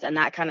weekends, and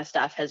that kind of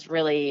stuff has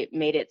really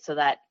made it so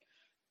that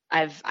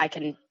I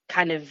can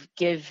kind of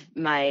give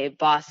my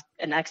boss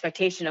an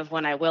expectation of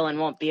when I will and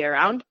won't be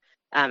around,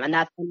 and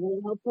that's been really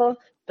helpful.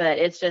 But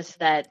it's just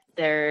that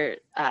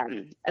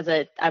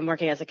I'm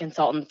working as a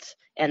consultant.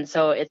 And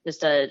so it's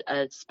just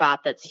a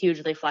spot that's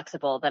hugely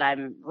flexible that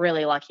I'm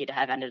really lucky to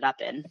have ended up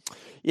in.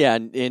 Yeah,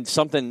 and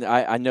something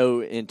I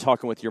know in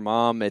talking with your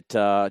mom at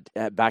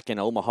back in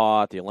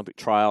Omaha at the Olympic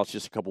trials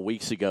just a couple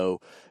weeks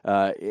ago,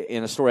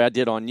 in a story I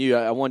did on you,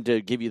 I wanted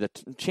to give you the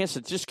chance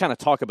to just kind of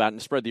talk about it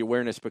and spread the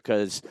awareness,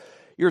 because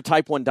you're a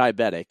type 1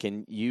 diabetic,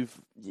 and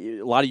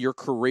a lot of your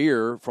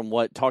career, from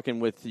what talking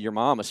with your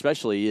mom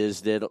especially,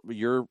 is that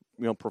your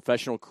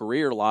professional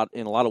career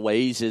in a lot of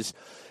ways is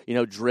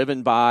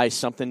driven by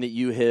something that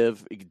you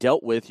have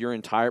dealt with your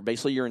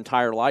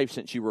entire life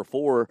since you were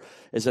 4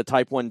 as a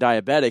type 1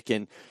 diabetic.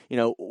 And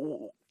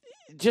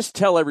just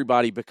tell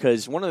everybody,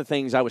 because one of the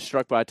things I was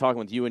struck by talking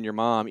with you and your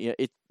mom,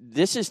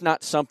 this is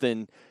not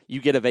something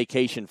you get a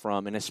vacation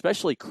from, and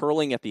especially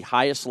curling at the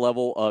highest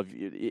level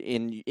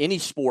in any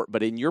sport,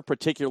 but in your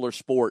particular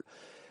sport,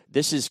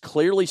 this is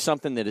clearly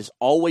something that is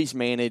always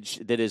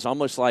managed, that is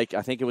almost like,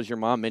 I think it was your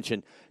mom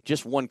mentioned,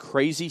 just one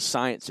crazy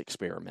science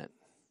experiment.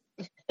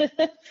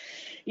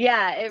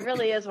 Yeah, it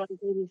really is one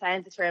crazy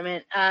science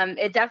experiment.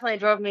 It definitely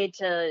drove me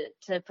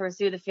to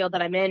pursue the field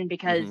that I'm in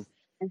because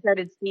I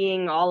started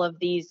seeing all of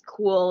these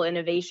cool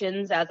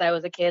innovations as I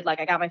was a kid. Like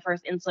I got my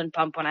first insulin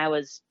pump when I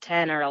was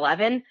 10 or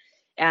 11,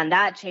 and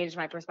that changed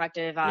my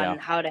perspective on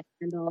how to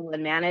handle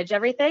and manage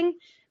everything.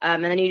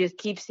 And then you just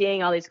keep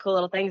seeing all these cool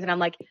little things, and I'm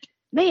like,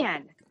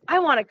 man, I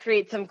want to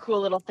create some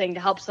cool little thing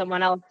to help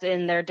someone else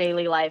in their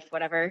daily life,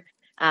 whatever.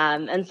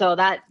 And so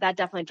that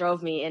definitely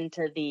drove me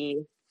into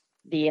the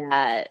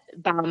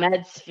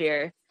biomed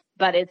sphere.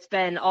 But it's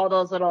been all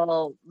those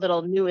little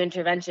new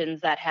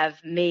interventions that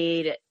have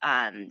made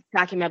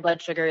tracking my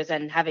blood sugars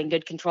and having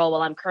good control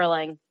while I'm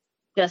curling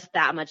just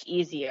that much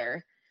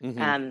easier.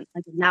 Like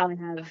now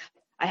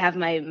I have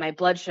my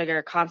blood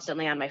sugar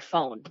constantly on my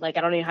phone. Like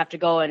I don't even have to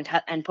go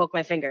and poke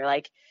my finger.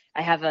 Like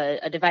I have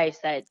a device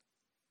that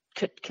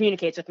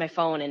communicates with my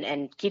phone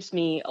and keeps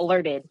me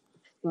alerted.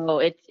 So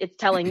it's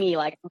telling me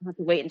like I don't have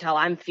to wait until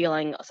I'm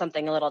feeling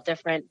something a little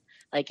different.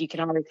 Like you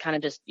can always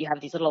kind of you have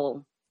these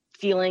little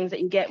feelings that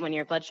you get when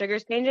your blood sugar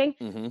is changing.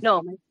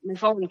 No, my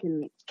phone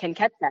can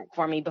catch that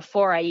for me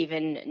before I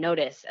even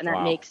notice. And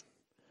that makes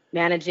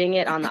managing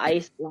it on the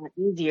ice a lot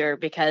easier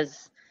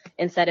because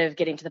instead of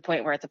getting to the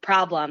point where it's a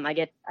problem, I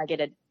get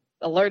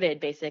alerted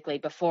basically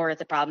before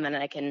it's a problem, and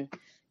I can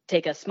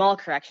take a small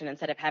correction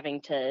instead of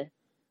having to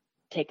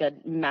take a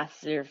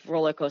massive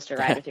roller coaster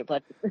ride with your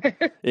blood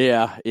sugar.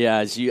 Yeah.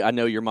 I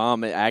know your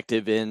mom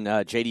active in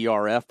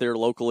JDRF there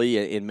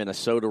locally in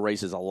Minnesota,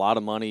 raises a lot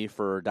of money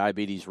for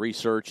diabetes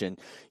research, and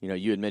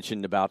you had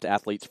mentioned about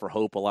Athletes for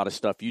Hope, a lot of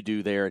stuff you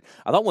do there.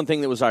 I thought one thing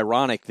that was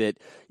ironic that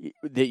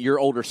your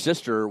older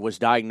sister was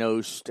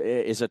diagnosed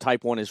as a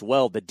type 1 as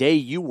well the day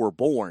you were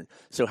born.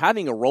 So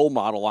having a role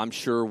model, I'm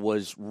sure,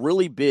 was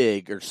really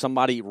big, or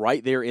somebody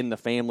right there in the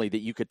family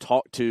that you could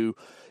talk to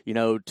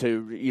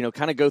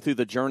kind of go through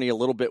the journey a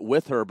little bit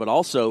with her, but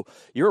also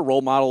you're a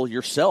role model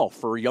yourself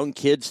for young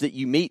kids that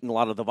you meet in a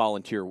lot of the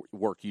volunteer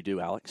work you do,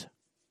 Alex.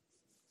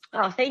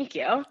 Oh, thank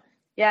you.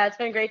 Yeah, it's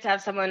been great to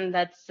have someone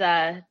that's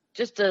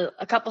just a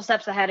couple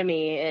steps ahead of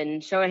me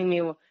and showing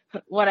me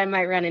what I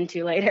might run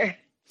into later.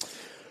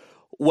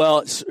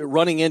 Well,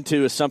 running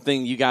into is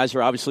something you guys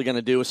are obviously going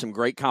to do with some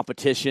great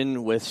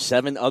competition with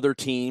 7 other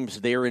teams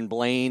there in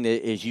Blaine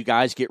as you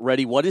guys get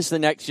ready. What is the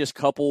next just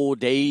couple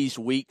days,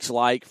 weeks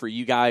like for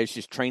you guys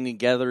just training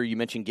together? You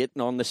mentioned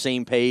getting on the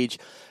same page.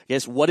 I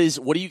guess what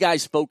do you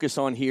guys focus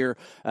on here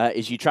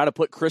as you try to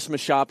put Christmas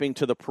shopping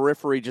to the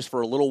periphery just for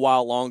a little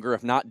while longer,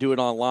 if not do it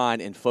online,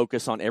 and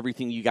focus on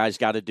everything you guys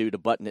got to do to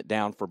button it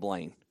down for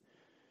Blaine?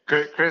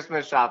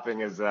 Christmas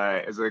shopping is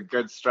a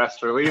good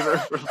stress reliever.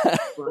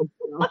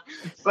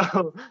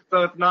 So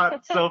it's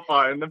not so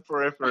far in the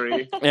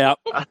periphery. Yeah.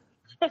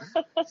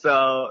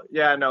 So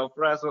yeah, no,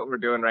 for us, what we're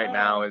doing right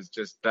now is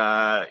just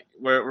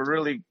we're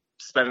really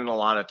spending a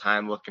lot of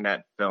time looking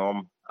at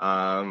film.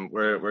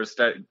 We're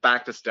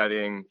back to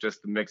studying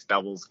just the mixed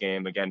doubles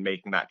game again,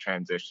 making that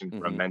transition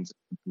from men's to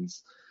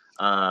women's.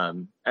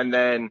 And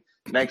then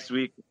next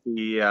week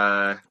be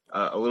a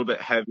little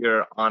bit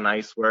heavier on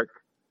ice work.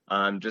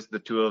 Just the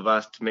two of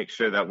us to make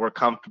sure that we're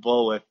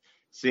comfortable with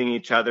seeing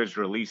each other's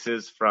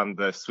releases from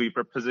the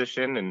sweeper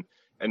position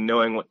and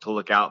knowing what to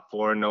look out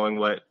for, knowing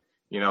what,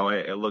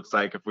 it looks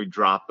like if we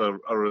drop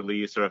a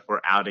release or if we're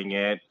outing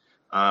it,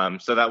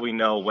 so that we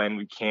know when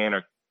we can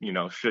or,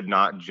 should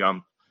not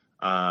jump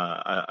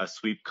a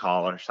sweep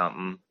call or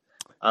something.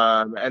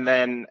 And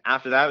then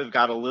after that, we've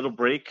got a little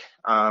break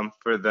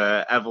for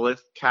the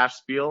Evelith cash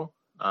spiel,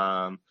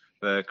 the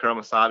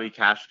Kuromasabi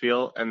cash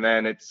spiel, and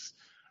then it's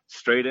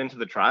straight into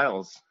the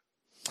trials.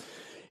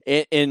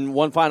 And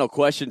one final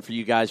question for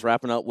you guys,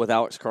 wrapping up with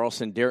Alex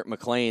Carlson, Derrick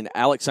McLean.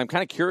 Alex, I'm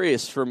kind of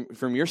curious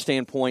from your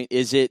standpoint,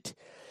 is it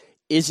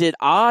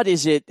odd?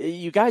 Is it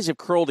you guys have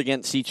curled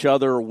against each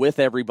other with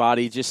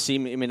everybody?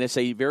 It's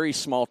a very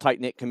small,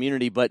 tight-knit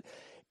community, but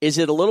is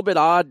it a little bit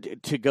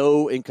odd to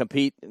go and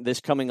compete this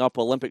coming up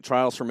Olympic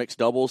trials for mixed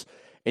doubles,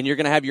 and you're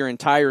going to have your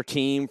entire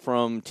team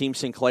from Team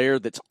Sinclair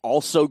that's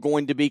also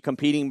going to be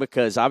competing?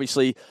 Because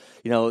obviously,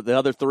 the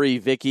other 3,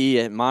 Vicky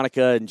and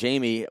Monica and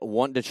Jamie,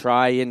 want to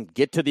try and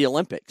get to the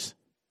Olympics.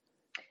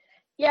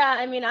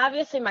 Yeah,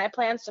 obviously my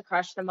plan's to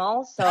crush them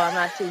all, so I'm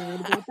not too worried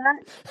about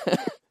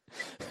that.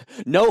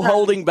 No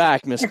holding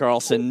back, Miss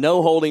Carlson.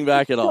 No holding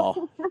back at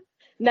all.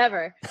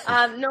 Never.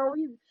 No,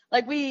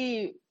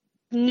 we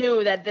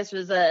knew that this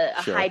was a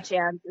high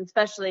chance,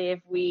 especially if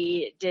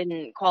we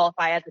didn't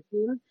qualify as a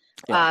team.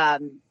 Yeah.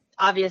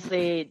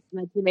 Obviously,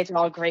 my teammates are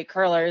all great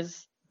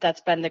curlers.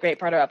 That's been the great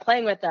part about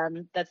playing with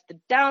them. That's the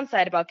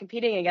downside about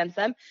competing against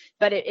them.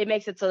 But it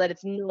makes it so that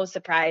it's no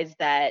surprise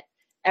that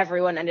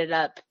everyone ended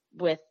up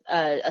with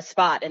a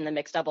spot in the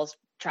mixed doubles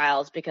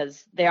trials,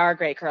 because they are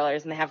great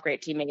curlers and they have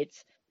great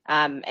teammates.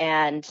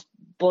 And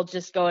we'll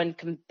just go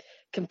and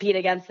compete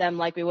against them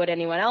like we would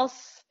anyone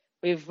else.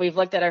 We've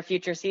looked at our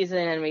future season,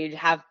 and we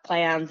have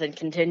plans and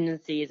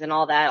contingencies and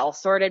all that all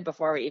sorted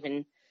before we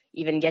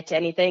even get to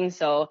anything.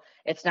 So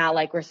it's not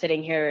like we're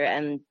sitting here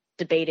and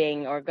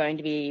debating or going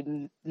to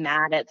be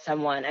mad at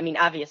someone.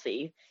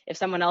 Obviously, if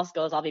someone else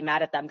goes, I'll be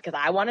mad at them because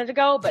I wanted to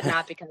go, but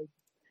not because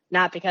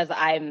not because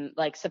I'm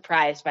like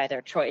surprised by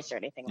their choice or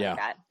anything like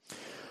that.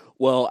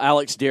 Well,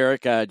 Alex,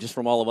 Derrick, just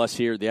from all of us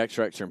here at the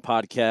Extra Extra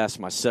podcast,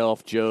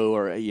 myself, Joe,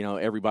 or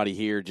everybody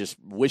here, just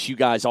wish you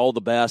guys all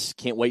the best.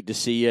 Can't wait to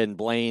see you in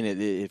Blaine.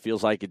 It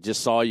feels like it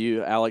just saw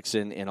you, Alex,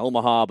 in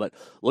Omaha, but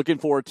looking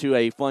forward to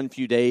a fun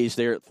few days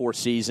there at Four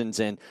Seasons,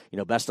 and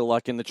best of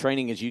luck in the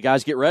training as you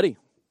guys get ready.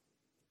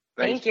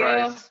 Thank you.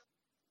 Bryce.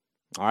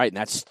 All right, and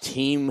that's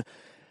Team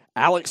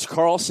Alex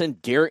Carlson,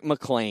 Derrick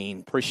McLean.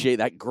 Appreciate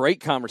that great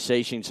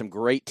conversation, some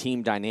great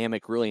team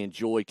dynamic. Really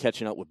enjoyed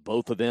catching up with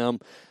both of them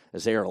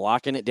as they are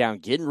locking it down,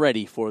 getting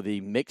ready for the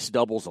mixed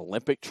doubles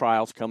Olympic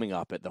trials coming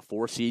up at the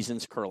Four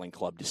Seasons Curling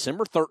Club,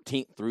 December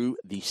 13th through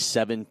the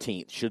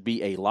 17th. Should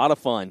be a lot of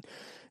fun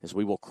as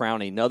we will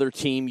crown another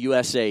Team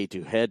USA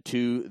to head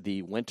to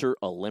the Winter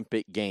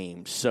Olympic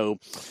Games. So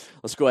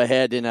let's go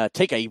ahead and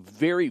take a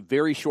very,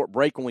 very short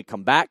break. When we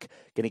come back,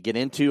 going to get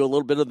into a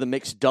little bit of the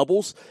mixed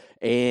doubles,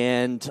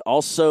 and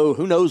also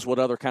who knows what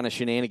other kind of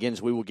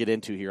shenanigans we will get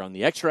into here on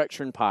the Extra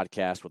Extra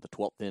podcast with the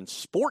 12th Then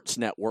Sports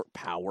Network,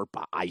 powered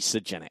by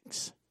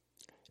Isagenix.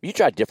 Have you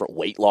tried different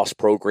weight loss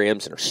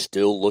programs and are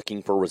still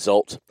looking for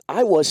results?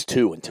 I was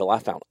too, until I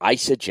found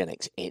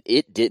Isagenix, and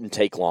it didn't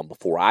take long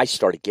before I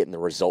started getting the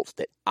results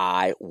that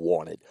I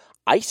wanted.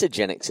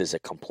 Isagenix is a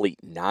complete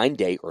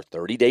 9-day or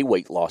 30-day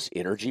weight loss,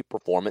 energy,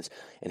 performance,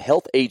 and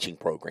health aging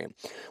program.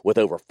 With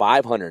over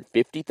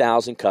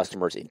 550,000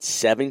 customers in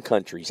 7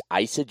 countries,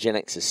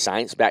 Isagenix's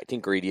science-backed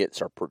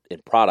ingredients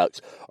and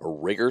products are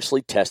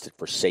rigorously tested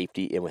for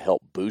safety and will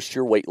help boost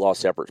your weight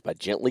loss efforts by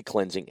gently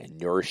cleansing and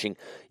nourishing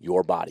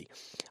your body.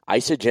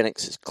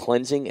 Isagenix's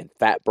cleansing and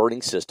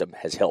fat-burning system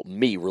has helped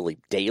me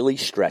relieve daily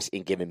stress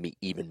and given me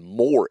even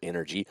more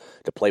energy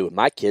to play with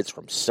my kids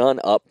from sun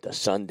up to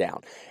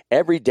sundown.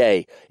 Every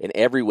day and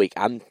every week,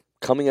 I'm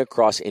coming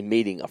across and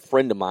meeting a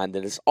friend of mine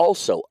that is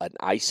also an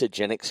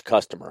Isagenix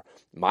customer.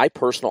 My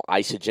personal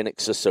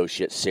Isagenix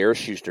associate, Sarah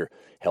Schuster,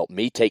 helped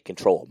me take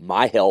control of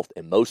my health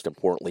and, most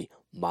importantly,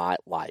 my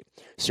life.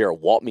 Sarah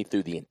walked me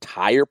through the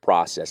entire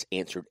process,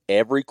 answered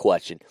every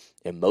question,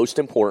 and most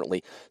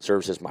importantly,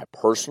 serves as my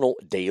personal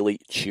daily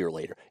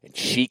cheerleader. And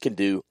she can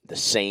do the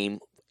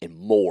same and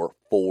more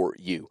for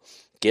you.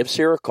 Give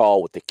Sarah a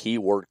call with the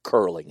keyword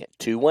curling at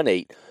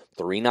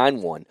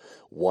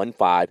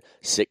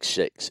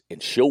 218-391-1566,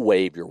 and she'll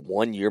waive your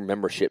 1-year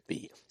membership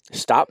fee.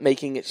 Stop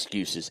making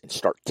excuses and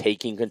start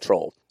taking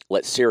control.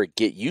 Let Sarah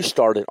get you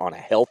started on a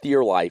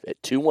healthier life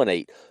at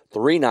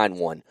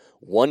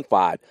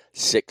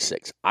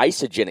 218-391-1566.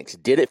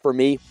 Isagenix did it for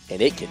me,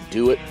 and it can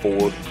do it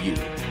for you.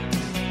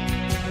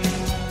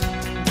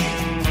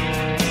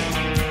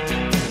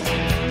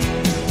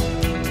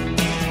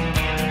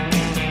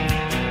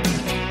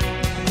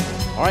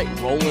 All right,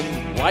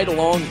 rolling right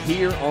along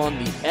here on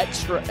the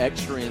Extra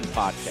Extra In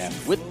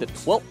podcast with the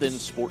 12th Then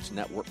Sports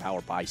Network,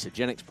 powered by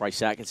Isagenix.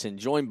 Bryce Atkinson,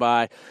 joined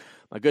by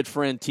my good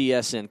friend,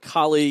 TSN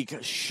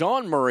colleague,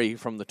 Sean Murray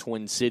from the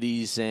Twin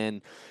Cities.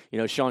 And,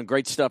 Sean,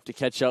 great stuff to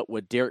catch up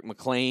with Derrick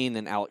McLean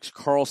and Alex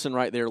Carlson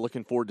right there.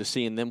 Looking forward to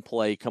seeing them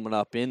play coming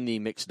up in the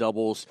mixed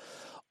doubles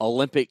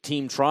Olympic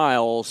team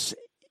trials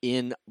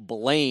in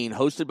Blaine,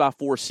 hosted by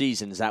Four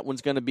Seasons. That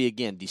one's going to be,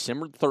 again,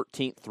 December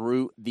 13th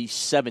through the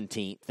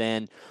 17th.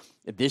 And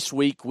this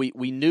week,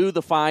 we knew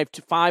the five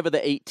of the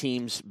 8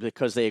 teams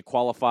because they had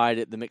qualified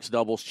at the Mixed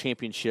Doubles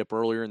Championship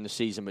earlier in the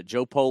season. But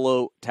Joe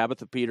Polo,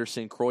 Tabitha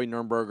Peterson, Croy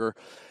Nurnberger,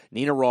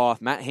 Nina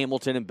Roth, Matt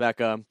Hamilton and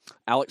Becca,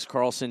 Alex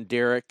Carlson,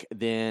 Derrick,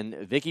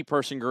 then Vicky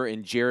Persinger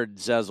and Jared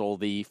Zezel,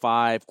 the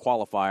 5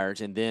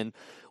 qualifiers. And then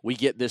we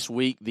get this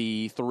week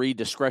the 3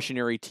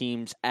 discretionary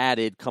teams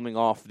added coming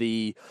off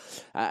the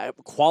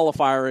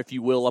qualifier, if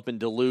you will, up in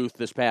Duluth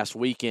this past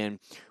weekend.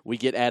 We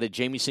get added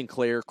Jamie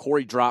Sinclair,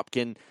 Corey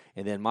Dropkin,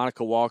 and then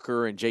Monica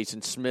Walker and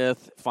Jason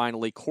Smith.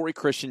 Finally, Corey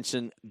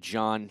Christensen,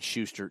 John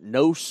Schuster.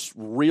 No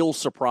real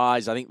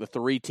surprise. I think the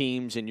 3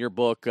 teams in your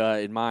book,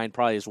 in mine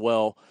probably as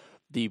well,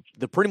 the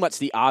pretty much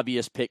the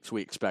obvious picks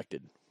we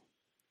expected.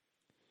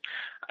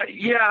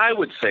 Yeah, I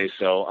would say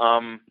so.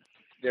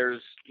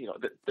 There's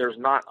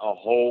not a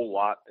whole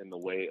lot in the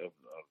way of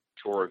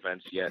tour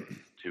events yet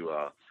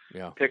to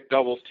pick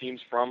doubles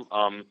teams from.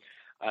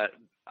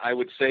 I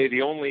would say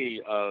the only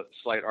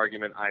slight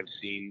argument I've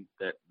seen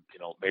that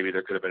maybe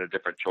there could have been a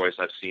different choice.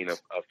 I've seen a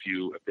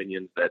few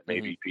opinions that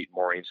maybe Pete and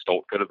Maureen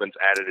Stolt could have been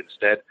added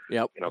instead.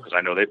 Yep. Because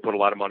I know they put a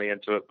lot of money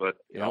into it, but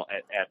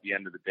at the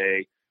end of the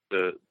day,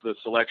 the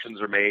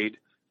selections are made.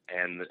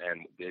 And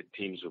the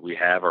teams that we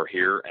have are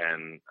here,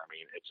 and I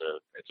mean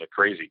it's a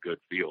crazy good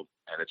field,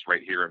 and it's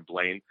right here in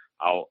Blaine.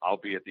 I'll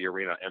be at the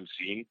arena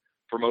emceeing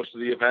for most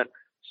of the event,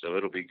 so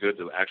it'll be good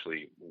to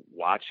actually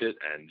watch it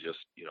and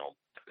just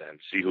and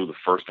see who the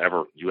first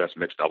ever U.S.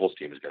 mixed doubles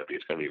team is going to be.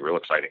 It's going to be real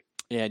exciting.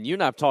 Yeah, and you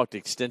and I have talked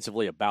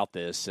extensively about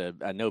this. I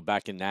know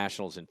back in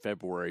Nationals in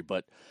February,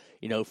 but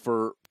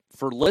for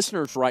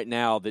listeners right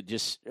now that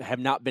just have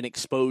not been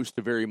exposed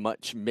to very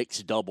much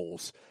mixed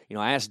doubles,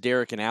 I asked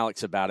Derrick and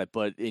Alex about it,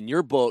 but in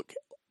your book,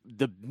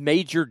 the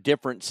major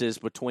differences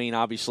between,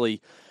 obviously, I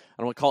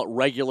don't want to call it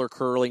regular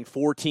curling,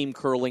 4-team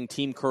curling,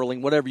 team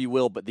curling, whatever you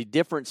will, but the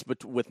difference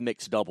with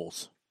mixed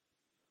doubles.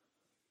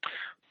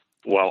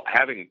 Well,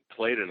 having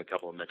played in a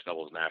couple of mixed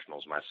doubles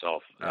nationals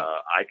myself,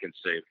 I can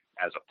say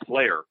as a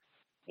player,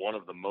 one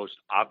of the most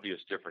obvious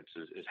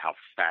differences is how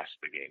fast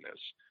the game is.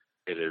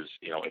 It is,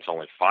 it's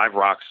only 5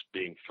 rocks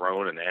being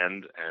thrown an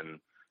end and,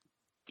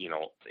 8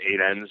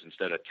 ends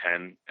instead of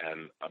 10.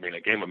 And I mean,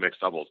 a game of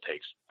mixed doubles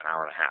takes an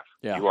hour and a half.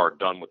 Yeah. You are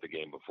done with the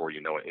game before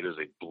you know it. It is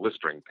a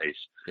blistering pace.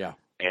 Yeah.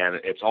 And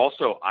it's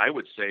also, I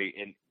would say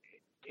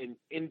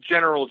in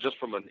general, just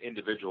from an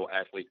individual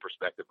athlete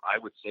perspective, I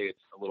would say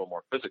it's a little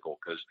more physical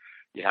because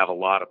you have a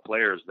lot of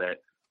players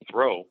that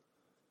throw,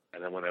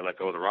 and then when they let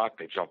go of the rock,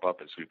 they jump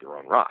up and sweep their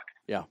own rock.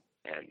 Yeah.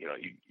 And,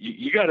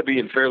 you got to be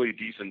in fairly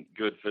decent,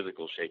 good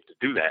physical shape to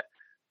do that.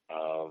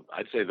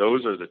 I'd say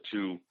those are the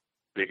 2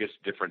 biggest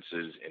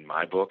differences in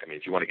my book. I mean,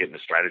 if you want to get into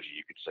strategy,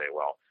 you could say,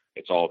 well,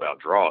 it's all about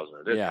draws,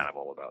 and it is kind of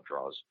all about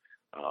draws.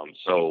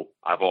 So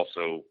I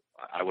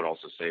would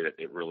also say that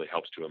it really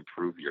helps to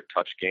improve your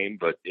touch game,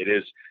 but it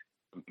is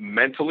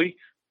mentally,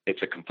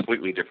 it's a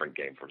completely different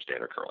game from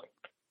standard curling.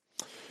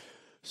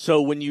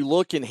 So when you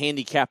look and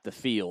handicap the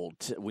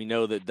field, we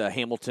know that the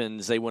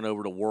Hamiltons, they went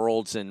over to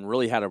Worlds and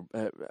really had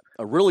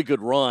a really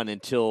good run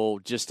until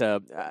just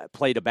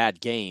played a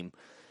bad game.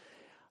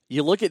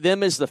 You look at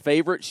them as the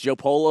favorites, Joe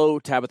Polo,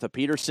 Tabitha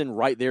Peterson,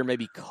 right there,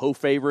 maybe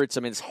co-favorites.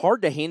 I mean, it's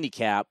hard to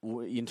handicap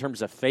in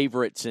terms of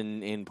favorites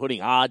and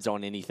putting odds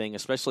on anything,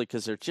 especially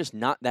because there's just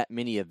not that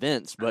many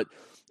events. But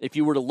if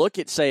you were to look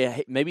at,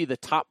 say, maybe the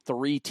top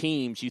 3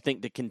 teams you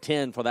think to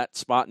contend for that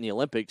spot in the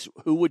Olympics,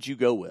 who would you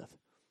go with?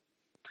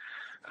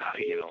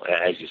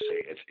 As you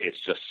say, it's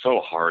just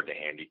so hard to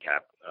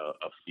handicap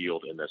a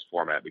field in this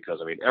format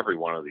because, I mean, every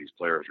one of these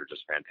players are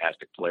just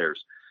fantastic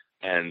players.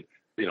 And,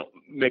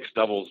 mixed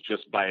doubles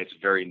just by its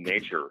very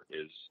nature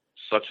is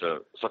such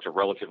a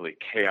relatively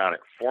chaotic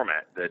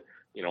format that,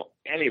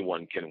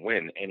 anyone can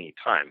win any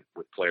time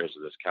with players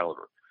of this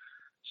caliber.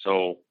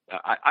 So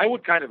I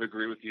would kind of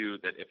agree with you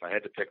that if I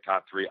had to pick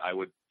top 3, I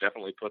would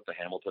definitely put the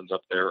Hamiltons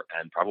up there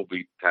and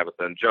probably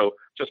Tabitha and Joe,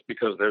 just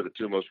because they're the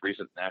 2 most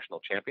recent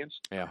national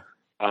champions. Yeah.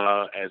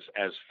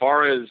 As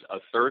far as a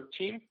third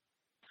team,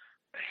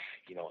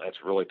 that's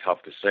really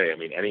tough to say. I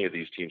mean, any of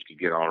these teams could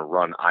get on a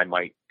run. I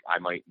might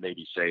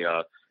maybe say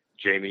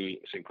Jamie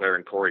Sinclair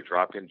and Corey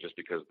Dropkin, just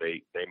because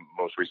they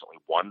most recently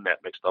won that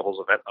mixed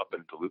doubles event up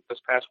in Duluth this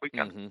past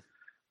weekend.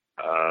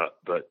 Mm-hmm.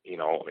 But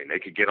they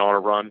could get on a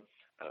run.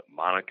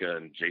 Monica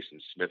and Jason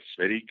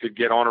Smitty could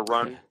get on a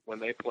run when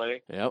they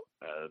play. Yep.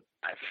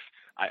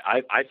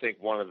 I think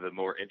one of the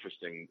more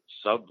interesting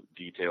sub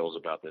details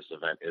about this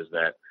event is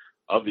that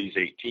of these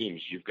 8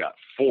 teams, you've got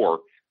 4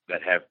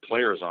 that have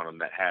players on them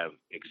that have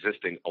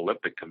existing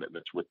Olympic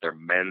commitments with their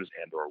men's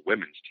and or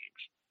women's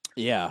teams.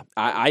 Yeah,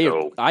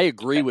 I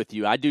agree with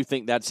you. I do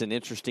think that's an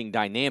interesting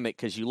dynamic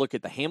because you look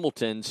at the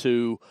Hamiltons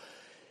who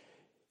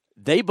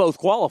they both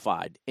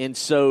qualified. And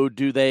so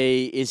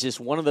is this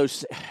one of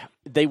those,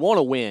 they want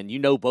to win,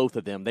 both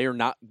of them. They're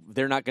not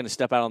going to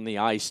step out on the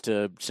ice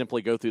to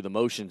simply go through the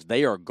motions.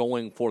 They are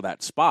going for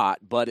that spot.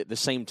 But at the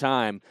same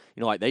time,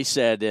 like they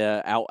said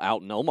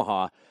out in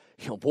Omaha,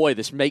 boy,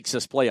 this makes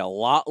us play a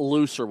lot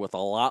looser with a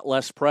lot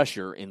less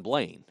pressure in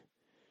Blaine.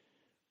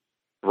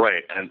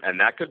 Right, and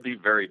that could be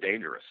very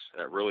dangerous.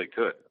 That really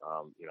could,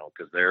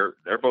 because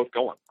they're both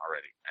going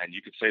already. And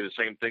you could say the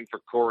same thing for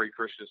Corey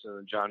Christensen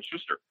and John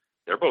Schuster.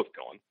 They're both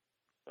going.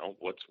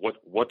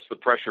 What's the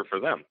pressure for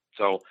them?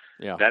 So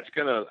that's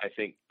going to, I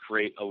think,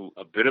 create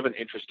a bit of an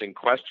interesting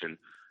question.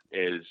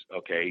 Is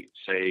okay,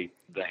 say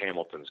the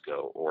Hamiltons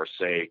go, or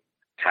say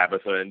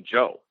Tabitha and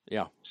Joe.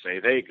 Yeah,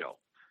 say they go.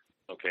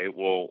 Okay,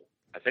 well,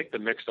 I think the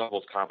mixed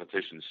doubles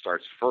competition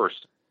starts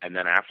first. And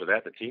then after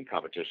that, the team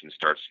competition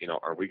starts.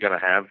 Are we going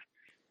to have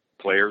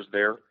players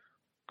there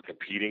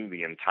competing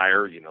the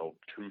entire,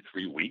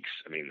 2-3 weeks?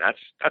 I mean, that's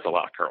a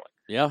lot of curling.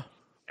 Yeah.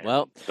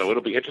 And so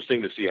it'll be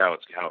interesting to see how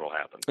it'll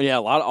happen. Yeah,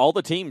 all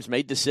the teams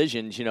made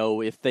decisions.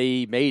 If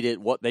they made it,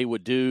 what they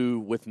would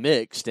do with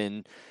mixed,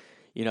 and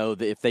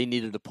if they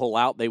needed to pull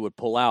out, they would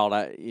pull out.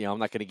 I'm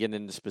not going to get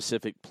into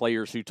specific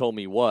players who told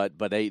me what,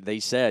 but they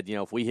said,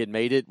 if we had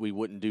made it, we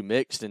wouldn't do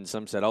mixed. And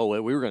some said, we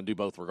were going to do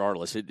both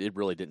regardless. It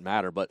really didn't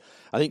matter. But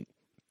I think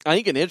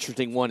an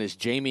interesting one is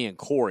Jamie and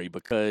Corey,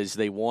 because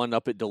they won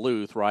up at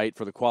Duluth, right,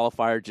 for the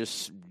qualifier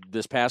just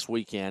this past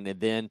weekend. And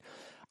then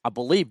I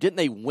believe, didn't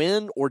they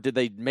win, or did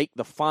they make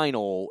the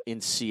final in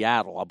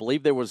Seattle? I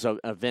believe there was an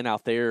event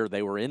out there.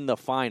 They were in the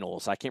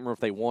finals. I can't remember if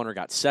they won or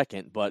got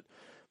second, but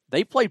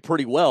they played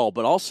pretty well,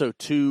 but also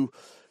two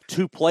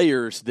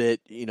players that,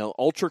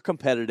 ultra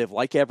competitive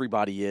like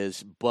everybody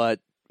is, but,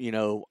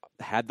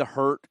 had the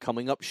hurt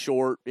coming up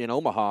short in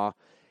Omaha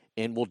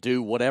and will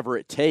do whatever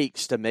it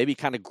takes to maybe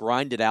kind of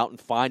grind it out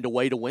and find a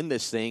way to win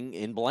this thing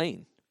in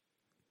Blaine.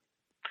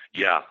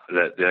 Yeah,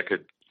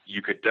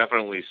 you could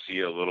definitely see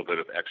a little bit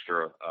of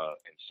extra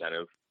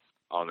incentive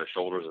on the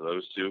shoulders of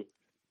those two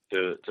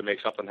to make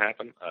something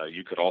happen.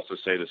 You could also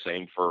say the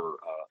same for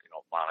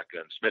Monica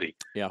and Smitty.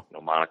 Yeah.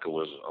 Monica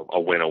was a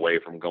win away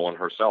from going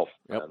herself.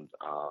 Yep. And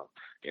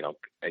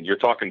and you're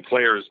talking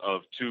players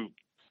of two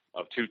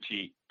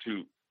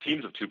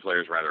teams of 2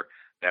 players rather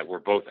that were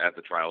both at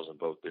the trials and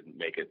both didn't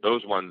make it.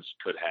 Those ones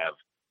could have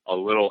a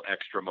little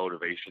extra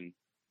motivation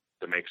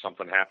to make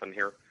something happen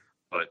here.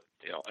 But,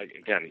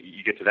 again,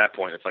 you get to that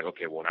point, it's like,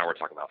 okay, well, now we're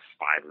talking about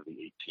 5 of the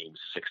 8 teams,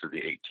 6 of the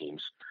 8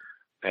 teams.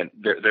 And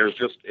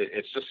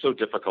it's just so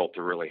difficult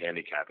to really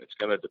handicap. It's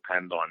going to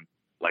depend on,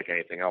 like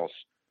anything else,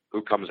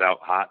 who comes out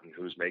hot and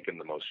who's making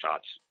the most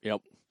shots.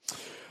 Yep.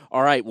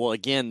 All right. Well,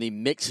 again, the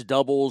mixed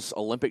doubles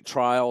Olympic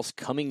trials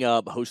coming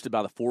up, hosted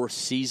by the Four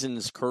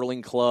Seasons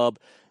Curling Club.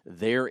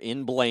 There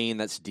in Blaine.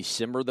 That's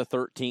December the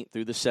 13th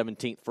through the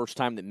 17th. First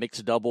time that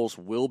mixed doubles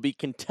will be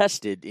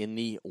contested in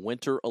the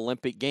Winter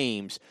Olympic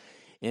Games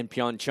in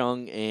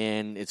Pyeongchang,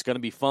 and it's going to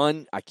be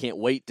fun. I can't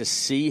wait to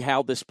see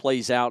how this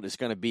plays out. It's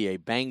going to be a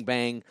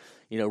bang,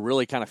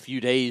 really kind of few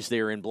days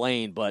there in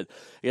Blaine. But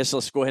I guess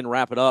let's go ahead and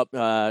wrap it up,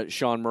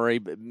 Sean Murray.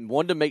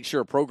 Wanted to make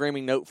sure a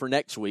programming note for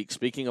next week.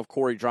 Speaking of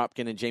Corey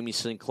Dropkin and Jamie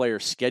Sinclair,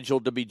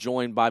 scheduled to be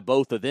joined by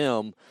both of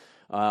them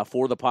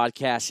for the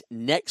podcast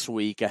next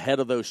week ahead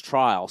of those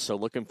trials. So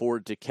looking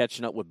forward to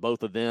catching up with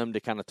both of them to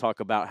kind of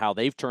talk about how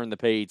they've turned the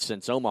page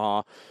since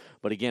Omaha.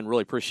 But again,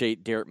 really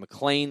appreciate Derrick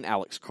McLean,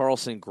 Alex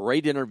Carlson.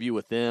 Great interview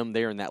with them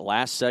there in that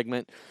last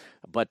segment.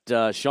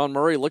 But Sean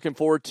Murray, looking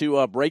forward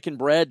to breaking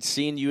bread,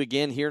 seeing you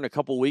again here in a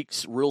couple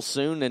weeks real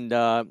soon, and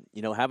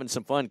having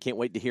some fun. Can't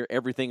wait to hear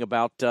everything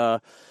about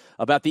the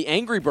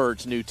Angry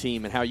Birds new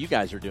team and how you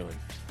guys are doing.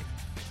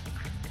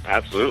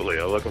 Absolutely.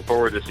 I'm looking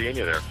forward to seeing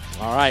you there.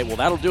 All right. Well,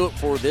 that'll do it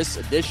for this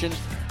edition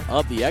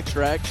of the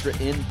Extra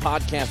In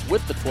podcast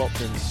with the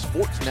 1210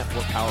 Sports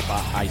Network, powered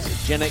by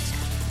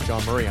Isagenix.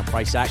 Sean Murray, I'm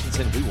Bryce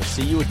Atkinson. We will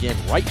see you again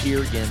right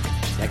here again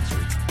next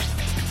week.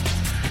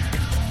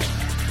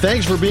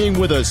 Thanks for being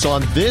with us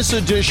on this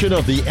edition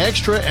of the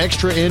Extra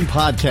In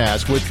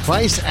podcast with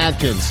Bryce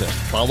Atkinson.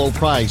 Follow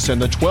Bryce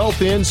and the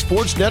 12th In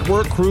Sports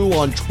Network crew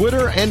on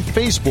Twitter and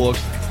Facebook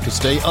to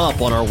stay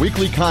up on our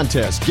weekly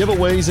contests,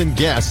 giveaways, and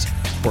guests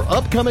for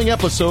upcoming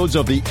episodes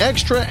of the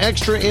Extra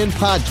In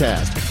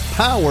podcast,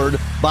 powered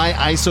by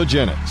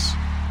Isagenix.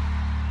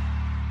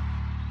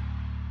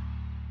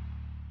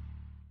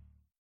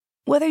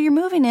 Whether you're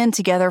moving in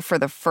together for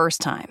the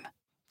first time,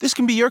 this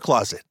can be your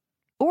closet,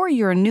 or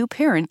you're a new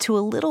parent to a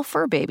little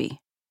fur baby,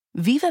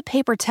 Viva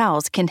paper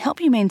towels can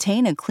help you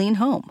maintain a clean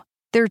home.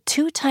 They're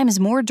 2 times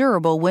more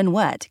durable when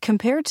wet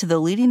compared to the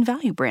leading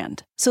value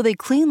brand, so they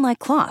clean like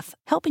cloth,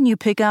 helping you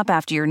pick up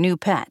after your new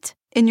pet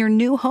in your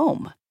new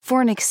home.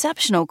 For an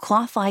exceptional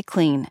cloth-like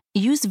clean,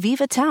 use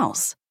Viva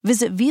Towels.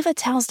 Visit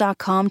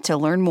vivatowels.com to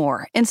learn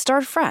more and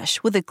start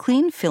fresh with a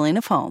clean feeling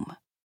of home.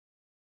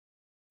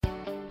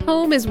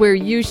 Home is where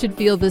you should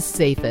feel the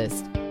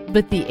safest,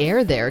 but the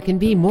air there can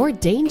be more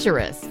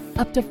dangerous,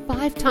 up to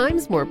 5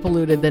 times more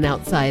polluted than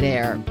outside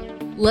air.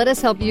 Let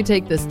us help you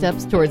take the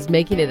steps towards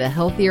making it a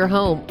healthier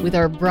home with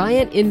our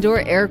Bryant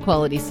Indoor Air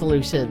Quality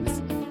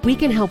Solutions. We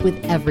can help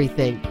with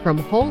everything from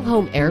whole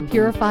home air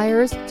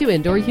purifiers to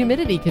indoor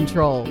humidity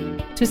control.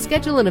 To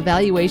schedule an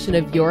evaluation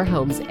of your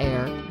home's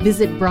air,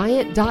 visit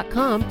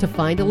Bryant.com to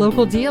find a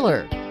local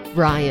dealer.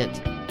 Bryant,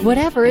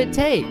 whatever it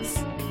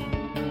takes.